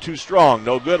the rim, too strong,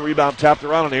 no good. Rebound tapped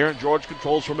around in here, and George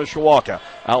controls for Mishawaka.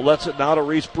 Outlets it now to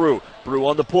Reese Brew. Brew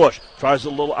on the push, tries a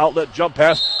little outlet jump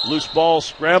pass, loose ball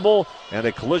scramble, and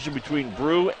a collision between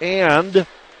Brew and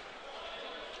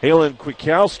Halen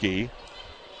Kwiatkowski,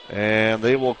 and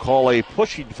they will call a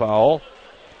pushing foul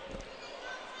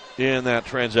in that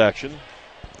transaction.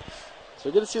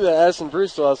 So good to see that Addison Brew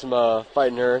still has some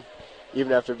fighting her,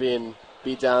 even after being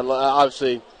beat down.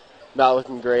 Obviously, not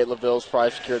looking great. LaVille's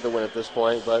probably secured the win at this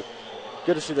point, but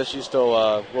good to see that she's still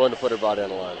willing to put her body on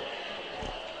the line.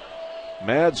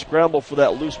 Mad scramble for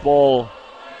that loose ball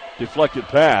deflected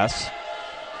pass.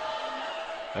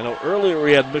 I know earlier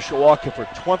we had Mishawaka for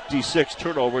 26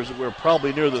 turnovers, and we're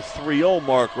probably near the 3-0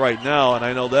 mark right now, and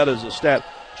I know that is a stat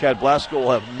Chad Blasco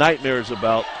will have nightmares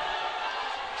about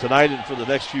tonight and for the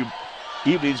next few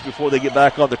evenings before they get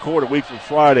back on the court a week from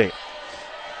Friday.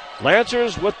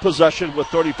 Lancers with possession with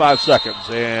 35 seconds,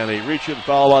 and a reach-in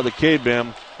foul by the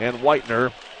Cavemen, and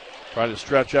Whitener trying to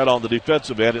stretch out on the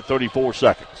defensive end at 34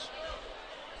 seconds.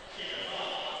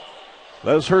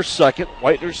 That is her second,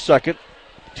 Whitener's second,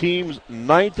 team's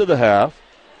ninth of the half,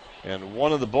 and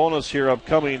one of the bonus here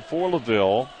upcoming for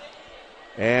LaVille,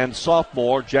 and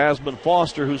sophomore Jasmine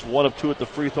Foster, who's 1 of 2 at the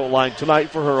free throw line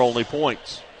tonight for her only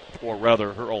points, or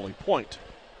rather her only point.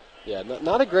 Yeah,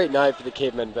 not a great night for the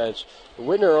Cavemen bench.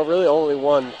 Whitner really only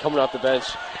one coming off the bench,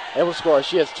 able to score.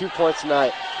 She has 2 points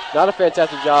tonight. Not a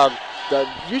fantastic job.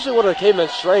 Usually one of the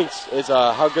Cavemen's strengths is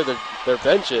how good their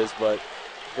bench is, but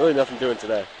really nothing doing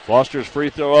today. Foster's free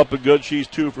throw up and good. She's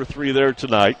 2 for 3 there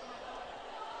tonight.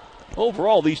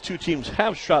 Overall, these two teams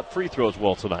have shot free throws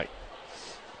well tonight.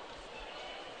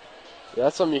 Yeah,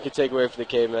 that's something you can take away from the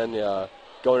Cavemen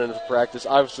going into practice.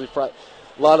 Obviously, a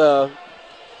lot of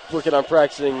working on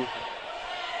practicing,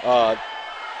 like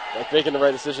making the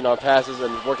right decision on passes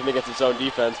and working against its own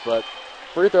defense, but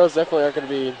free throws definitely aren't going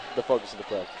to be the focus of the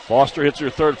practice. Foster hits her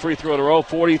third free throw in a row,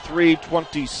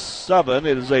 43-27.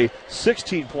 It is a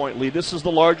 16-point lead. This is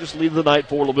the largest lead of the night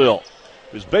for LaVille,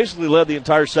 who's basically led the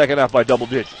entire second half by double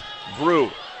digits.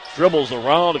 Brew dribbles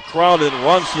around a crowd and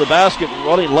runs to the basket.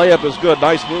 Running layup is good.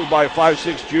 Nice move by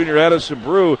 5'6" junior Addison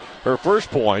Brew, her first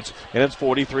points, and it's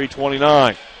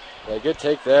 43-29. Yeah, good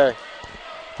take there.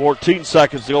 14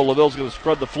 seconds to go. LaVille's going to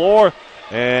spread the floor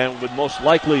and would most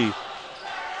likely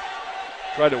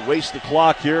try to waste the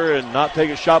clock here and not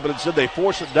take a shot, but instead they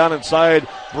force it down inside.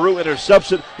 Brew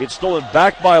intercepts it. It's stolen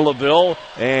back by LaVille,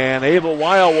 and Ava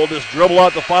Weil will just dribble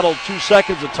out the final 2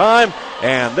 seconds of time,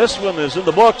 and this one is in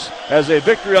the books as a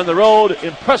victory on the road,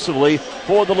 impressively,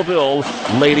 for the LaVille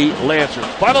Lady Lancers.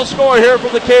 Final score here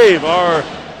from the Cave, our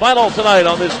final tonight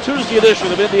on this Tuesday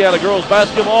edition of Indiana Girls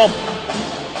Basketball.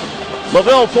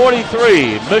 LaVille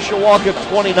 43, Mishawaka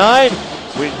 29.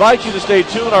 We invite you to stay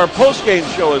tuned. Our post-game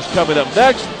show is coming up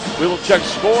next. We will check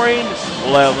scoring.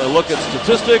 We'll have a look at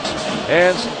statistics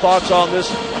and some thoughts on this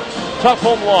tough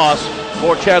home loss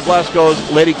for Chad Blasco's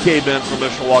Lady Cavemen from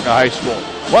Mishawaka High School.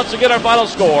 Once again, our final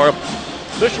score,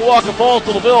 Mishawaka falls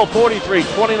to LaVille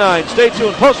 43-29. Stay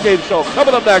tuned. Post-game show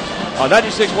coming up next on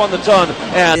 96.1 The Ton.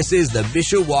 And this is the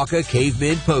Mishawaka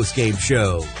Cavemen post-game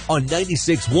show on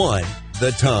 96.1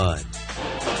 The Ton.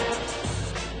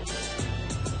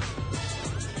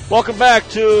 Welcome back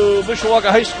to Mishawaka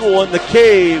High School in the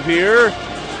Cave here.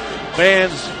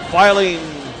 Fans filing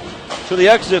to the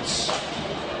exits.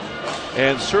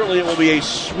 And certainly it will be a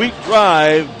sweet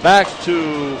drive back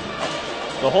to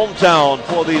the hometown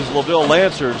for these LaVille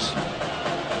Lancers.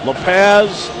 La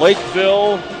Paz,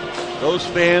 Lakeville, those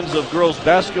fans of girls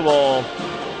basketball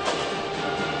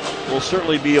will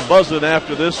certainly be a-buzzing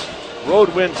after this road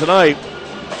win tonight.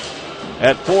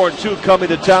 At 4-2 coming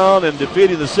to town and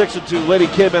defeating the 6-2 Lady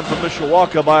Cavemen from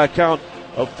Mishawaka by a count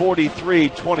of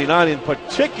 43-29. In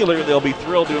particular, they'll be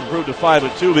thrilled to improve to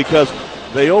 5-2 because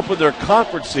they open their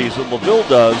conference season, LaVille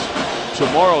does,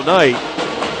 tomorrow night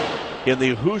in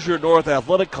the Hoosier North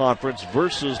Athletic Conference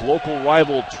versus local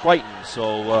rival Triton.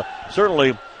 So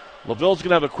certainly LaVille's going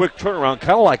to have a quick turnaround,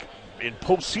 kind of like in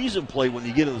postseason play when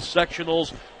you get in the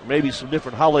sectionals or maybe some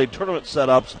different holiday tournament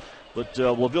setups. But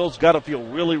LaVille's got to feel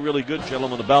really, really good,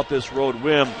 gentlemen, about this road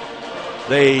win.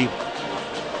 They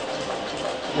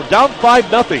were down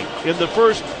 5-0 in the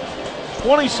first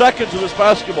 20 seconds of this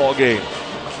basketball game.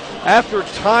 After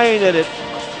tying it at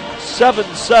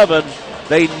 7-7,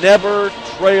 they never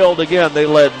trailed again. They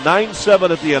led 9-7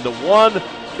 at the end of one.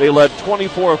 They led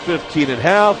 24-15 at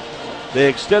half. They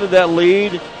extended that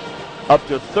lead up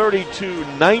to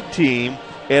 32-19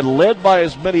 and led by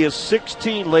as many as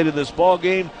 16 late in this ball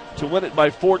game to win it by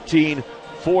 14,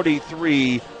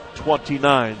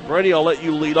 43-29. Brady, I'll let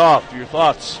you lead off. Your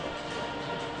thoughts?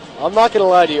 I'm not going to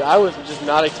lie to you. I was just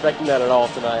not expecting that at all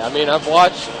tonight. I mean, I've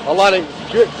watched a lot of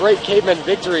great Cavemen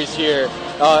victories here,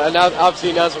 and now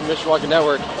obviously announced from Mishawaka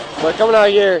Network. But coming out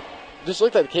here, just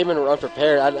looked like the Cavemen were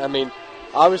unprepared. I mean,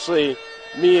 obviously,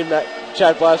 me and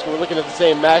Chad Blasko were looking at the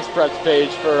same Max Preps page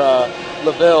for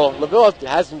LaVille. LaVille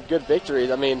has some good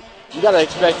victories. I mean, you got to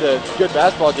expect a good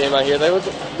basketball game out here.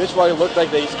 Mishawaka looked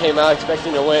like they just came out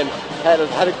expecting to win.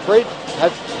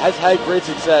 Has had great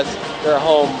success. They're at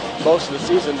home most of the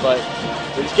season, but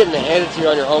they're just getting handed to you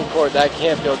on your home court. That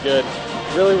can't feel good.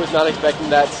 Really was not expecting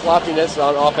that sloppiness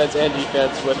on offense and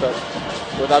defense with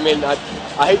I mean, I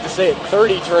hate to say it,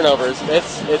 30 turnovers.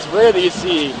 It's rare that you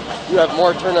see you have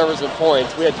more turnovers than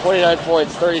points. We had 29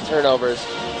 points, 30 turnovers.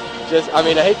 I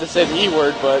hate to say the E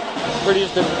word, but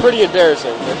it's been pretty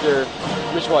embarrassing if you're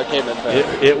Mishawaka Cavemen fan.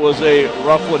 It was a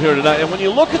rough one here tonight. And when you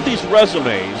look at these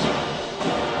resumes,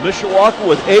 Mishawaka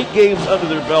with 8 games under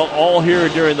their belt all here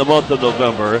during the month of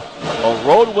November, a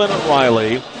road win at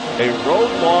Riley, a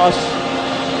road loss.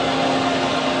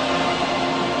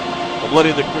 I'm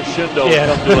letting the crescendo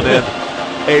come to an end.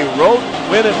 A road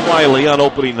win at Riley on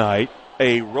opening night,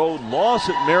 a road loss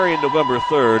at Marion November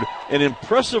 3rd, an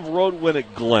impressive road win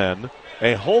at Glenn,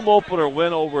 a home opener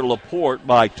win over LaPorte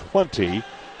by 20,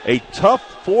 a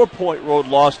tough 4-point road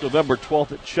loss November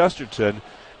 12th at Chesterton.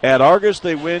 At Argus,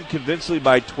 they win convincingly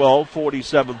by 12,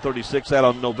 47-36, that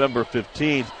on November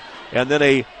 15th. And then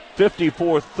a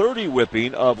 54-30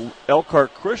 whipping of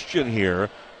Elkhart Christian here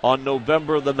on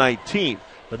November the 19th.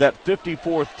 But that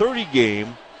 54-30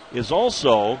 game is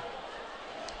also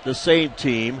the same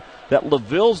team that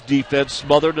LaVille's defense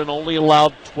smothered and only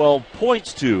allowed 12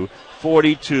 points to,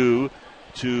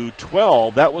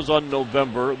 42-12. That was on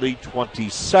November the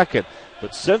 22nd.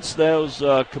 But since those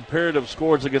comparative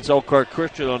scores against Elkhart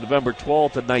Christian on November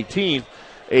 12th and 19th,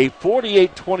 a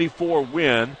 48-24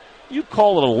 win, you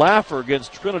call it a laugher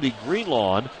against Trinity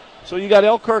Greenlawn. So you got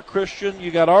Elkhart Christian,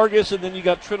 you got Argus, and then you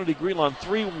got Trinity Greenlawn.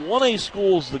 3 1A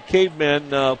schools the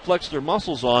Cavemen flex their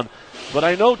muscles on. But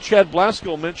I know Chad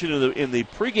Blasko mentioned in the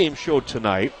pregame show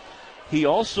tonight, he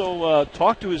also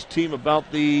talked to his team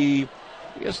about the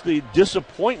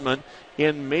disappointment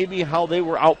in maybe how they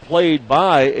were outplayed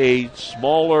by a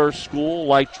smaller school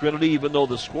like Trinity, even though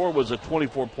the score was a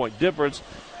 24-point difference.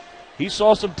 He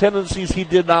saw some tendencies he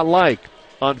did not like.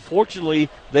 Unfortunately,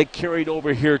 they carried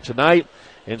over here tonight,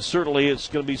 and certainly it's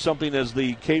going to be something as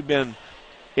the Cavemen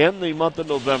end the month of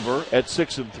November at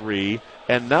 6-3,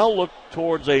 and now look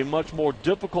towards a much more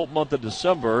difficult month of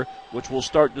December, which will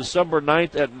start December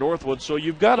 9th at Northwood. So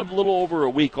you've got a little over a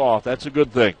week off. That's a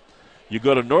good thing. You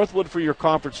go to Northwood for your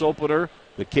conference opener.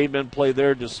 The Cavemen play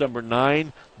there December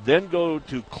 9. Then go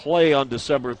to Clay on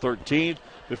December 13th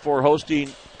before hosting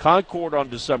Concord on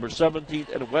December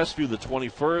 17th and Westview the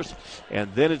 21st.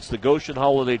 And then it's the Goshen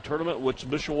Holiday Tournament, which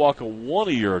Mishawaka won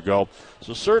a year ago.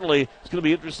 So certainly it's going to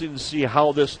be interesting to see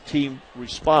how this team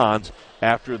responds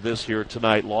after this here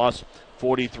tonight loss,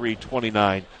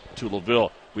 43-29 to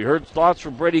LaVille. We heard thoughts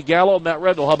from Brady Gallo. Matt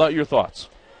Rendell, how about your thoughts?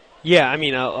 Yeah, I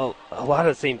mean, a lot of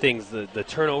the same things. The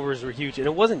turnovers were huge. And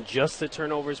it wasn't just the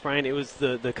turnovers, Brian. It was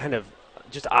the kind of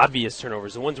just obvious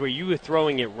turnovers, the ones where you were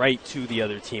throwing it right to the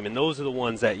other team. And those are the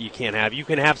ones that you can't have. You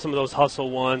can have some of those hustle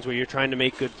ones where you're trying to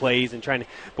make good plays and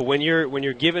but when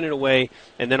you're giving it away,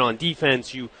 and then on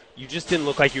defense, you just didn't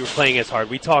look like you were playing as hard.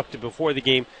 We talked before the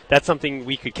game. That's something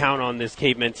we could count on this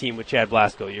Cavemen team with Chad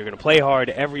Blasko. You're going to play hard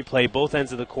every play, both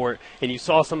ends of the court, and you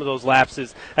saw some of those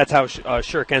lapses. That's how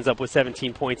Shirk ends up with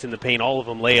 17 points in the paint, all of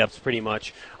them layups pretty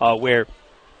much, where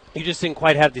you just didn't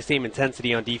quite have the same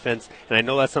intensity on defense. And I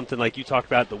know that's something like you talked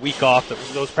about, the week off,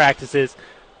 those practices.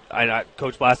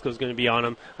 Coach Blasko is going to be on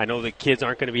them. I know the kids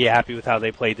aren't going to be happy with how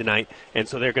they played tonight, and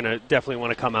so they're going to definitely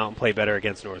want to come out and play better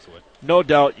against Northwood. No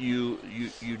doubt you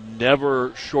never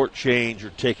shortchange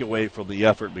or take away from the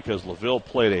effort, because LaVille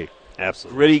played a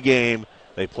gritty game.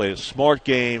 They played a smart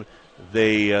game.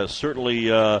 They certainly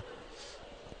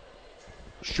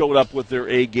showed up with their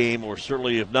A game, or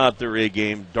certainly if not their A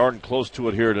game, darn close to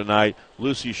it here tonight.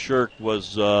 Lucy Shirk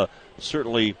was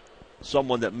certainly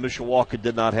someone that Mishawaka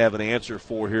did not have an answer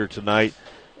for here tonight.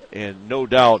 And no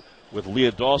doubt with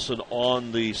Leah Dawson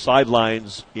on the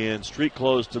sidelines in street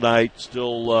clothes tonight,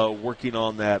 still working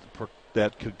on that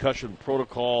concussion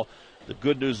protocol. The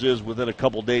good news is within a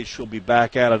couple days she'll be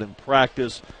back at it in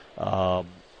practice. 5-10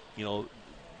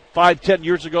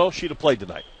 years ago, she'd have played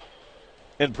tonight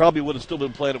and probably would have still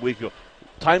been playing a week ago.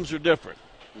 Times are different.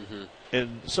 Mm-hmm.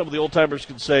 And some of the old-timers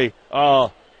can say,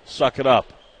 suck it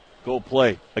up, go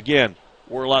play. Again,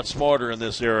 we're a lot smarter in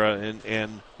this era,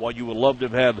 and while you would love to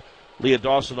have had Leah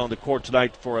Dawson on the court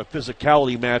tonight for a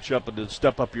physicality matchup and to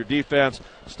step up your defense,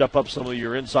 step up some of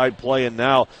your inside play, and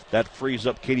now that frees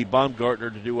up Katie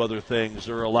Baumgartner to do other things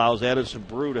or allows Addison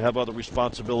Brew to have other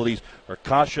responsibilities or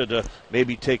Kasha to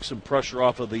maybe take some pressure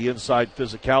off of the inside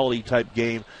physicality type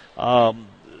game.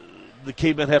 The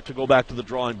Cavemen have to go back to the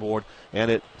drawing board,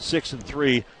 and at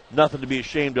 6-3, nothing to be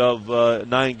ashamed of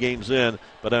 9 games in,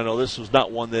 but I know this was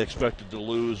not one they expected to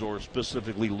lose or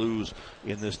specifically lose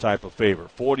in this type of favor.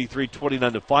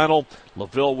 43-29 the final.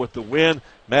 LaVille with the win.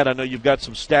 Matt, I know you've got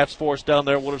some stats for us down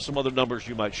there. What are some other numbers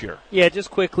you might share? Yeah,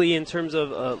 just quickly in terms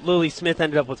of Lily Smith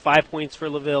ended up with 5 points for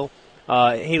LaVille.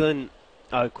 Halen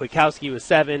Kwiatkowski with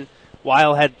 7.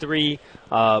 Weil had 3.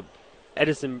 Brooke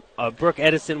Edison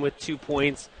with 2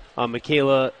 points.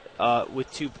 Michaela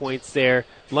with 2 points there.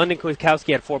 London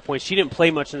Kwiatkowski had 4 points. She didn't play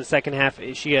much in the second half.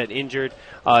 She got injured.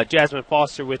 Jasmine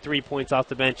Foster with 3 points off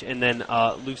the bench, and then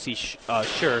Lucy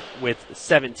Shirk with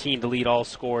 17 to lead all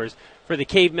scores. For the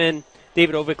Cavemen,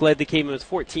 David Ovick led the Cavemen with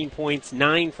 14 points,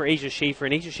 9 for Asia Schaefer,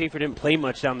 and Asia Schaefer didn't play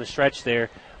much down the stretch there.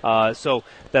 So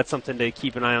that's something to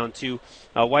keep an eye on, too.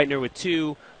 Whitener with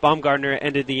 2. Baumgartner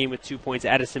ended the game with 2 points.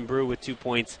 Addison Brew with 2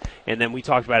 points. And then we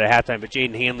talked about it at halftime, but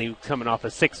Jaden Hanley coming off a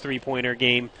 6 3-pointer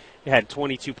game. Had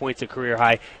 22 points, a career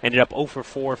high. Ended up 0 for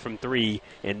 4 from 3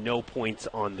 and no points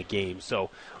on the game.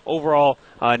 So overall,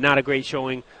 not a great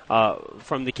showing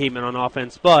from the Cavemen on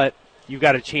offense, but you've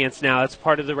got a chance now. It's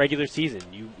part of the regular season.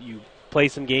 You play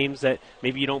some games that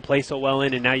maybe you don't play so well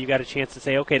in, and now you got a chance to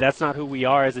say, okay, that's not who we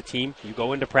are as a team. You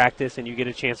go into practice, and you get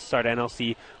a chance to start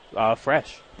NLC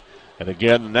fresh. And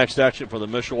again, the next action for the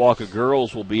Mishawaka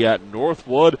girls will be at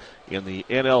Northwood in the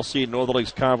NLC Northern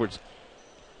Lakes Conference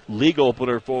League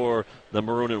opener for the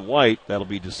Maroon and White. That'll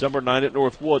be December 9 at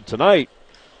Northwood. Tonight,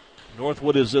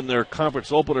 Northwood is in their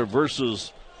conference opener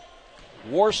versus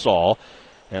Warsaw.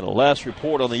 And the last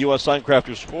report on the U.S.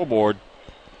 Signcrafters scoreboard,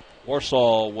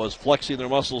 Warsaw was flexing their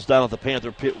muscles down at the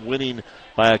Panther Pit, winning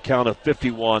by a count of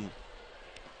 51-31.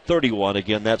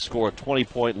 Again, that score, a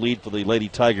 20-point lead for the Lady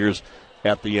Tigers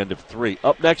at the end of 3.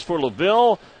 Up next for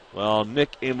LaVille, well,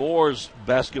 Nick Amore's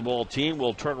basketball team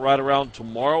will turn right around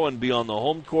tomorrow and be on the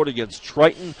home court against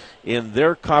Triton in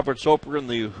their conference opener in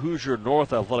the Hoosier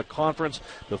North Athletic Conference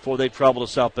before they travel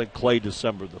to South Bend Clay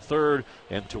December the 3rd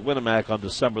and to Winnemac on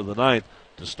December the 9th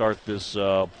to start this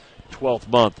 12th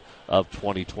month of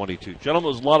 2022. Gentlemen,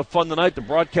 it was a lot of fun tonight. The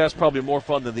broadcast probably more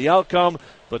fun than the outcome,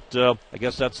 but I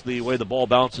guess that's the way the ball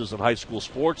bounces in high school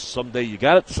sports. Someday you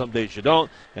got it, some days you don't,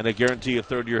 and I guarantee you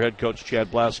third-year head coach Chad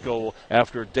Blasco,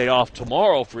 after a day off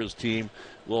tomorrow for his team,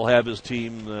 will have his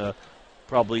team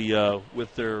probably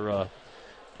with their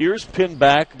ears pinned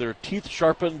back, their teeth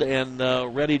sharpened, and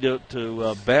ready to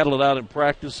battle it out in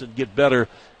practice and get better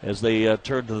as they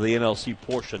turn to the NLC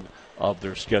portion of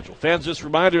their schedule. Fans, just a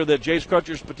reminder that Jay's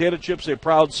Crunchers Potato Chips, a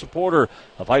proud supporter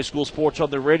of high school sports on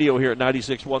the radio here at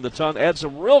 96.1 The Ton. Add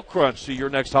some real crunch to your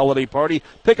next holiday party.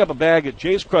 Pick up a bag at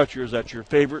Jay's Crunchers at your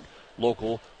favorite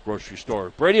local grocery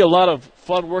store. Brady, a lot of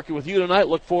fun working with you tonight.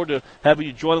 Look forward to having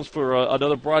you join us for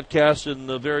another broadcast in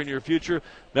the very near future.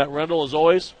 Matt Rendell, as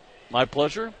always, my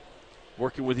pleasure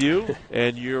working with you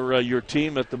and your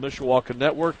team at the Mishawaka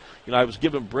Network. You know, I was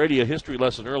giving Brady a history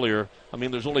lesson earlier. I mean,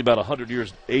 there's only about 100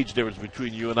 years age difference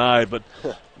between you and I, but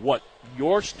what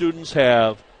your students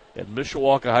have at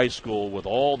Mishawaka High School with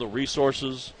all the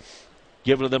resources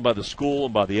given to them by the school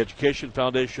and by the Education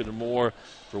Foundation and more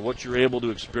for what you're able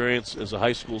to experience as a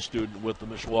high school student with the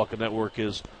Mishawaka Network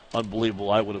is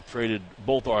unbelievable. I would have traded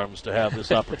both arms to have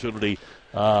this opportunity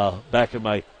back in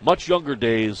my much younger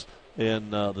days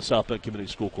in the South Bend Community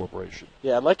School Corporation.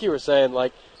 Yeah, and like you were saying,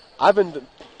 like, I've been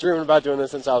dreaming about doing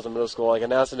this since I was in middle school, like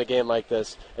announcing a game like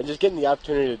this, and just getting the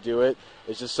opportunity to do it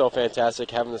is just so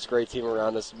fantastic, having this great team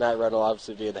around us, Matt Reynolds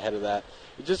obviously being the head of that.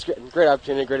 It's just a great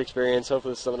opportunity, great experience.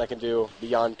 Hopefully it's something I can do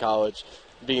beyond college,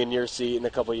 be in your seat in a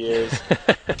couple years.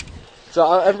 So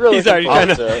I'm really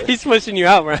he's pushing you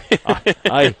out,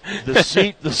 right?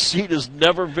 The seat is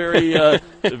never very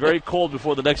very cold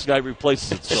before the next guy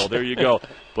replaces it. So there you go.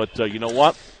 But you know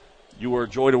what? You were a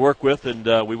joy to work with,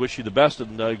 and we wish you the best.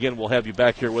 And again, we'll have you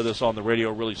back here with us on the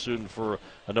radio really soon for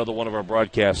another one of our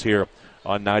broadcasts here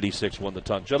on 96.1 The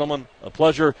Ton. Gentlemen, a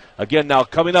pleasure. Again, now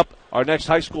coming up, our next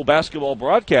high school basketball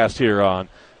broadcast here on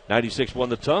 96.1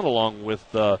 The Ton, along with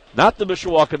not the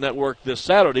Mishawaka Network this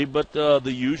Saturday, but the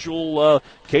usual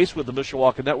case with the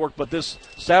Mishawaka Network. But this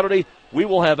Saturday, we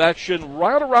will have action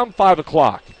right around 5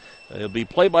 o'clock. It'll be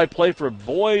play-by-play for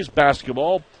boys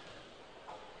basketball.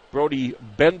 Brody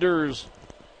Bender's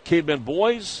Cavemen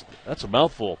boys, that's a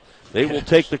mouthful. They will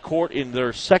take the court in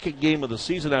their second game of the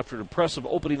season after an impressive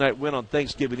opening night win on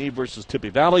Thanksgiving Eve versus Tippy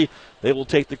Valley. They will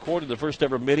take the court in the first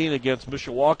ever meeting against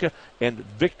Mishawaka and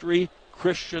Victory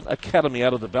Christian Academy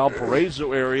out of the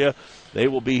Valparaiso area. They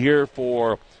will be here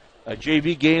for a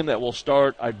JV game that will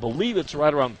start, I believe it's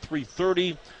right around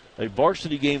 3:30. A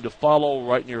varsity game to follow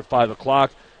right near 5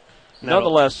 o'clock.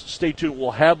 Nonetheless, stay tuned. We'll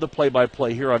have the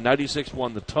play-by-play here on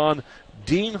 96.1 The Ton.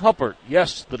 Dean Huppert,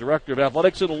 yes, the Director of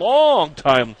Athletics, and a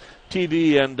long-time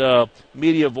TV and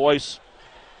media voice,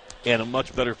 and a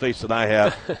much better face than I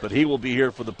have. But he will be here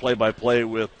for the play-by-play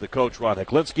with the coach, Ron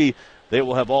Heklinski. They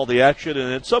will have all the action,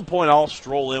 and at some point I'll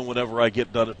stroll in whenever I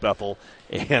get done at Bethel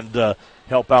and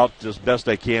help out as best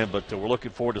I can. But we're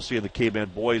looking forward to seeing the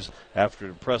Caveman boys after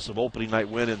an impressive opening night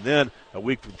win. And then a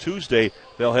week from Tuesday,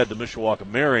 they'll head to Mishawaka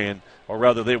Marion, or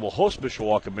rather they will host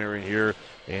Mishawaka Marion here.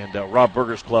 And Rob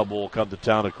Berger's club will come to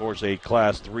town, of course, a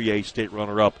Class 3A state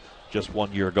runner-up just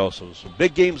 1 year ago. So some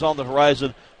big games on the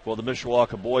horizon for the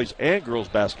Mishawaka boys and girls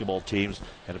basketball teams.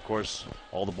 And, of course,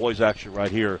 all the boys action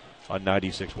right here on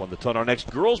 96.1 The Ton. Our next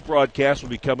girls broadcast will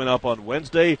be coming up on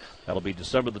Wednesday. That'll be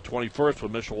December the 21st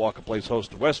when Mishawaka plays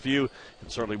host to Westview. And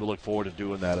certainly we look forward to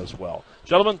doing that as well.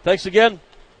 Gentlemen, thanks again.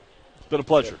 It's been a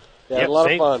pleasure. Yeah, a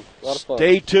lot of fun.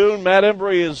 Stay tuned. Matt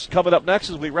Embry is coming up next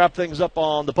as we wrap things up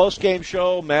on the postgame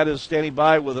show. Matt is standing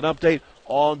by with an update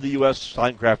on the U.S.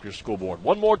 Signcrafters School Board.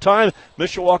 One more time,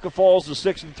 Mishawaka falls to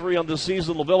 6-3 on the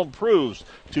season. LaVille improves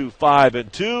to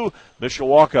 5-2.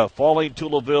 Mishawaka falling to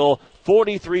LaVille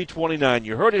 43-29.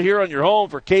 You heard it here on your home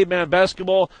for Caveman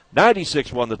Basketball,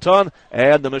 96.1 The Ton,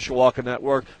 and the Mishawaka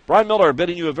Network. Brian Miller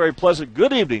bidding you a very pleasant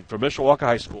good evening from Mishawaka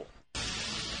High School.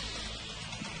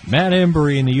 Matt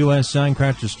Embry in the U.S.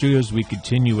 Signcrafters Studios. We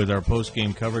continue with our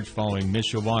post-game coverage following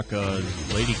Mishawaka's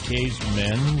Lady K's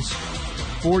men's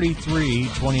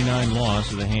 43-29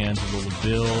 loss at the hands of the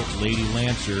LaVille Lady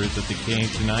Lancers at the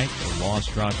Cave tonight. The loss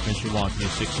drops Mishawaka to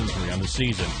 6-3 on the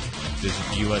season. Visit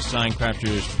the U.S.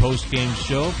 Signcrafters post-game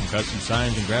show. From custom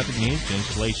signs and graphic needs to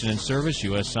installation and service,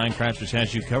 U.S. Signcrafters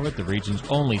has you covered. The region's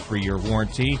only 3-year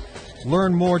warranty.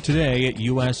 Learn more today at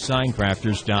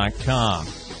ussigncrafters.com.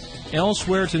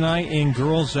 Elsewhere tonight in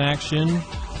girls action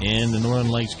in the Northern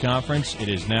Lakes Conference, it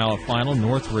is now a final.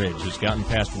 Northridge has gotten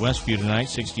past Westview tonight,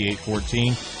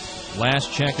 68-14.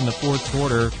 Last check in the fourth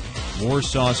quarter,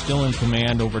 Warsaw still in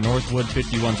command over Northwood,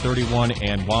 51-31,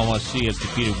 and Wawasee has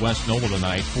defeated West Noble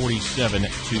tonight,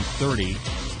 47-30.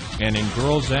 And in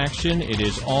girls action, it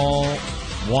is all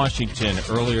Washington.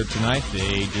 Earlier tonight,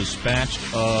 they dispatched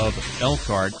of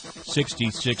Elkhart,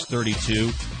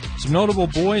 66-32. Some notable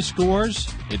boys scores.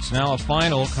 It's now a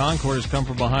final. Concord has come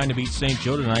from behind to beat St.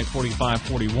 Joe tonight,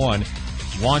 45-41.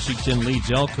 Washington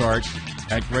leads Elkhart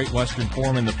at Great Western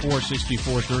Forum in the fourth,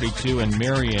 64-32, and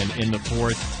Marion in the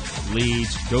fourth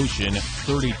leads Goshen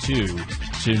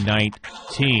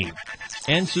 32-19.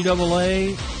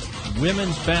 NCAA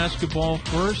women's basketball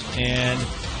first, and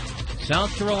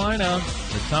South Carolina,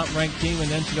 the top-ranked team in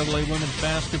NCAA women's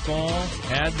basketball,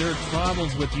 had their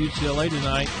troubles with UCLA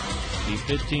tonight. The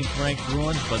 15th-ranked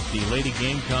Bruins, but the Lady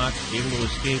Gamecocks able to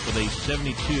escape with a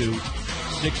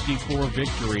 72-64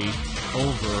 victory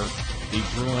over the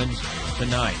Bruins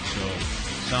tonight. So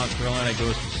South Carolina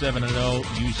goes to 7-0.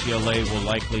 UCLA will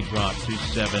likely drop to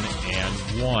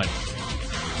 7-1.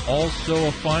 Also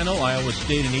a final, Iowa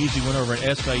State an easy win over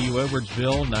at SIU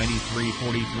Edwardsville,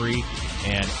 93-43,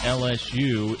 and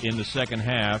LSU in the second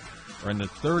half, or in the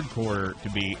third quarter to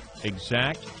be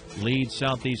exact, leads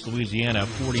Southeast Louisiana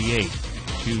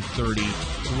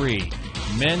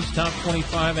 48-33. Men's top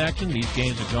 25 action. These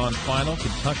games have gone final.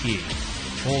 Kentucky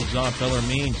holds off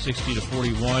Bellarmine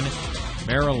 60-41.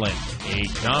 Maryland, a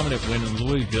dominant win in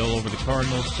Louisville over the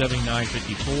Cardinals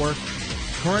 79-54.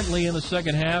 Currently in the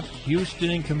second half, Houston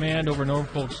in command over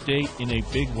Norfolk State in a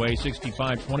big way,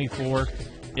 65-24.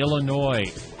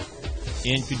 Illinois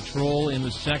in control in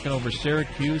the second over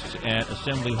Syracuse at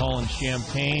Assembly Hall in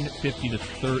Champaign,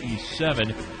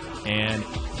 50-37. And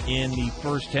in the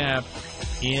first half,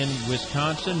 in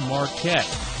Wisconsin. Marquette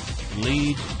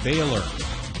leads Baylor.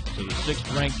 So the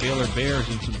 6th-ranked Baylor Bears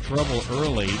in some trouble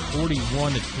early,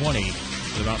 41-20,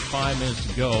 with about 5 minutes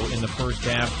to go in the first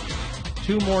half.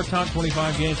 2 more top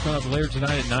 25 games coming up later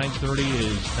tonight at 9:30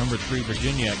 is number 3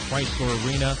 Virginia at Chrysler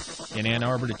Arena in Ann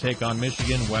Arbor to take on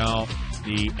Michigan, while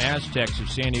the Aztecs of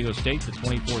San Diego State, the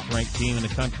 24th-ranked team in the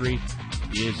country,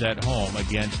 is at home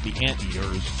against the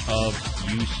Anteaters of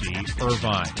UC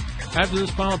Irvine. After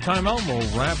this final timeout, we'll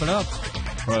wrap it up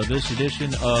for this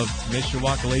edition of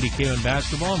Mishawaka Lady Caiman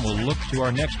Basketball, and we'll look to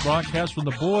our next broadcast when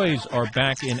the boys are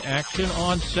back in action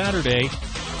on Saturday.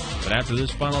 But after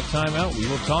this final timeout, we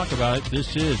will talk about it.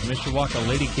 This is Mishawaka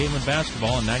Lady Caiman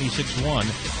Basketball on 96.1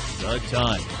 The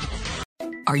Ton.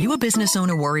 Are you a business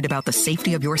owner worried about the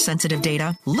safety of your sensitive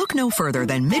data? Look no further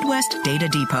than Midwest Data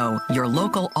Depot, your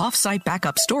local off-site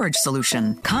backup storage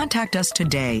solution. Contact us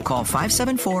today. Call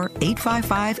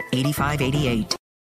 574-855-8588.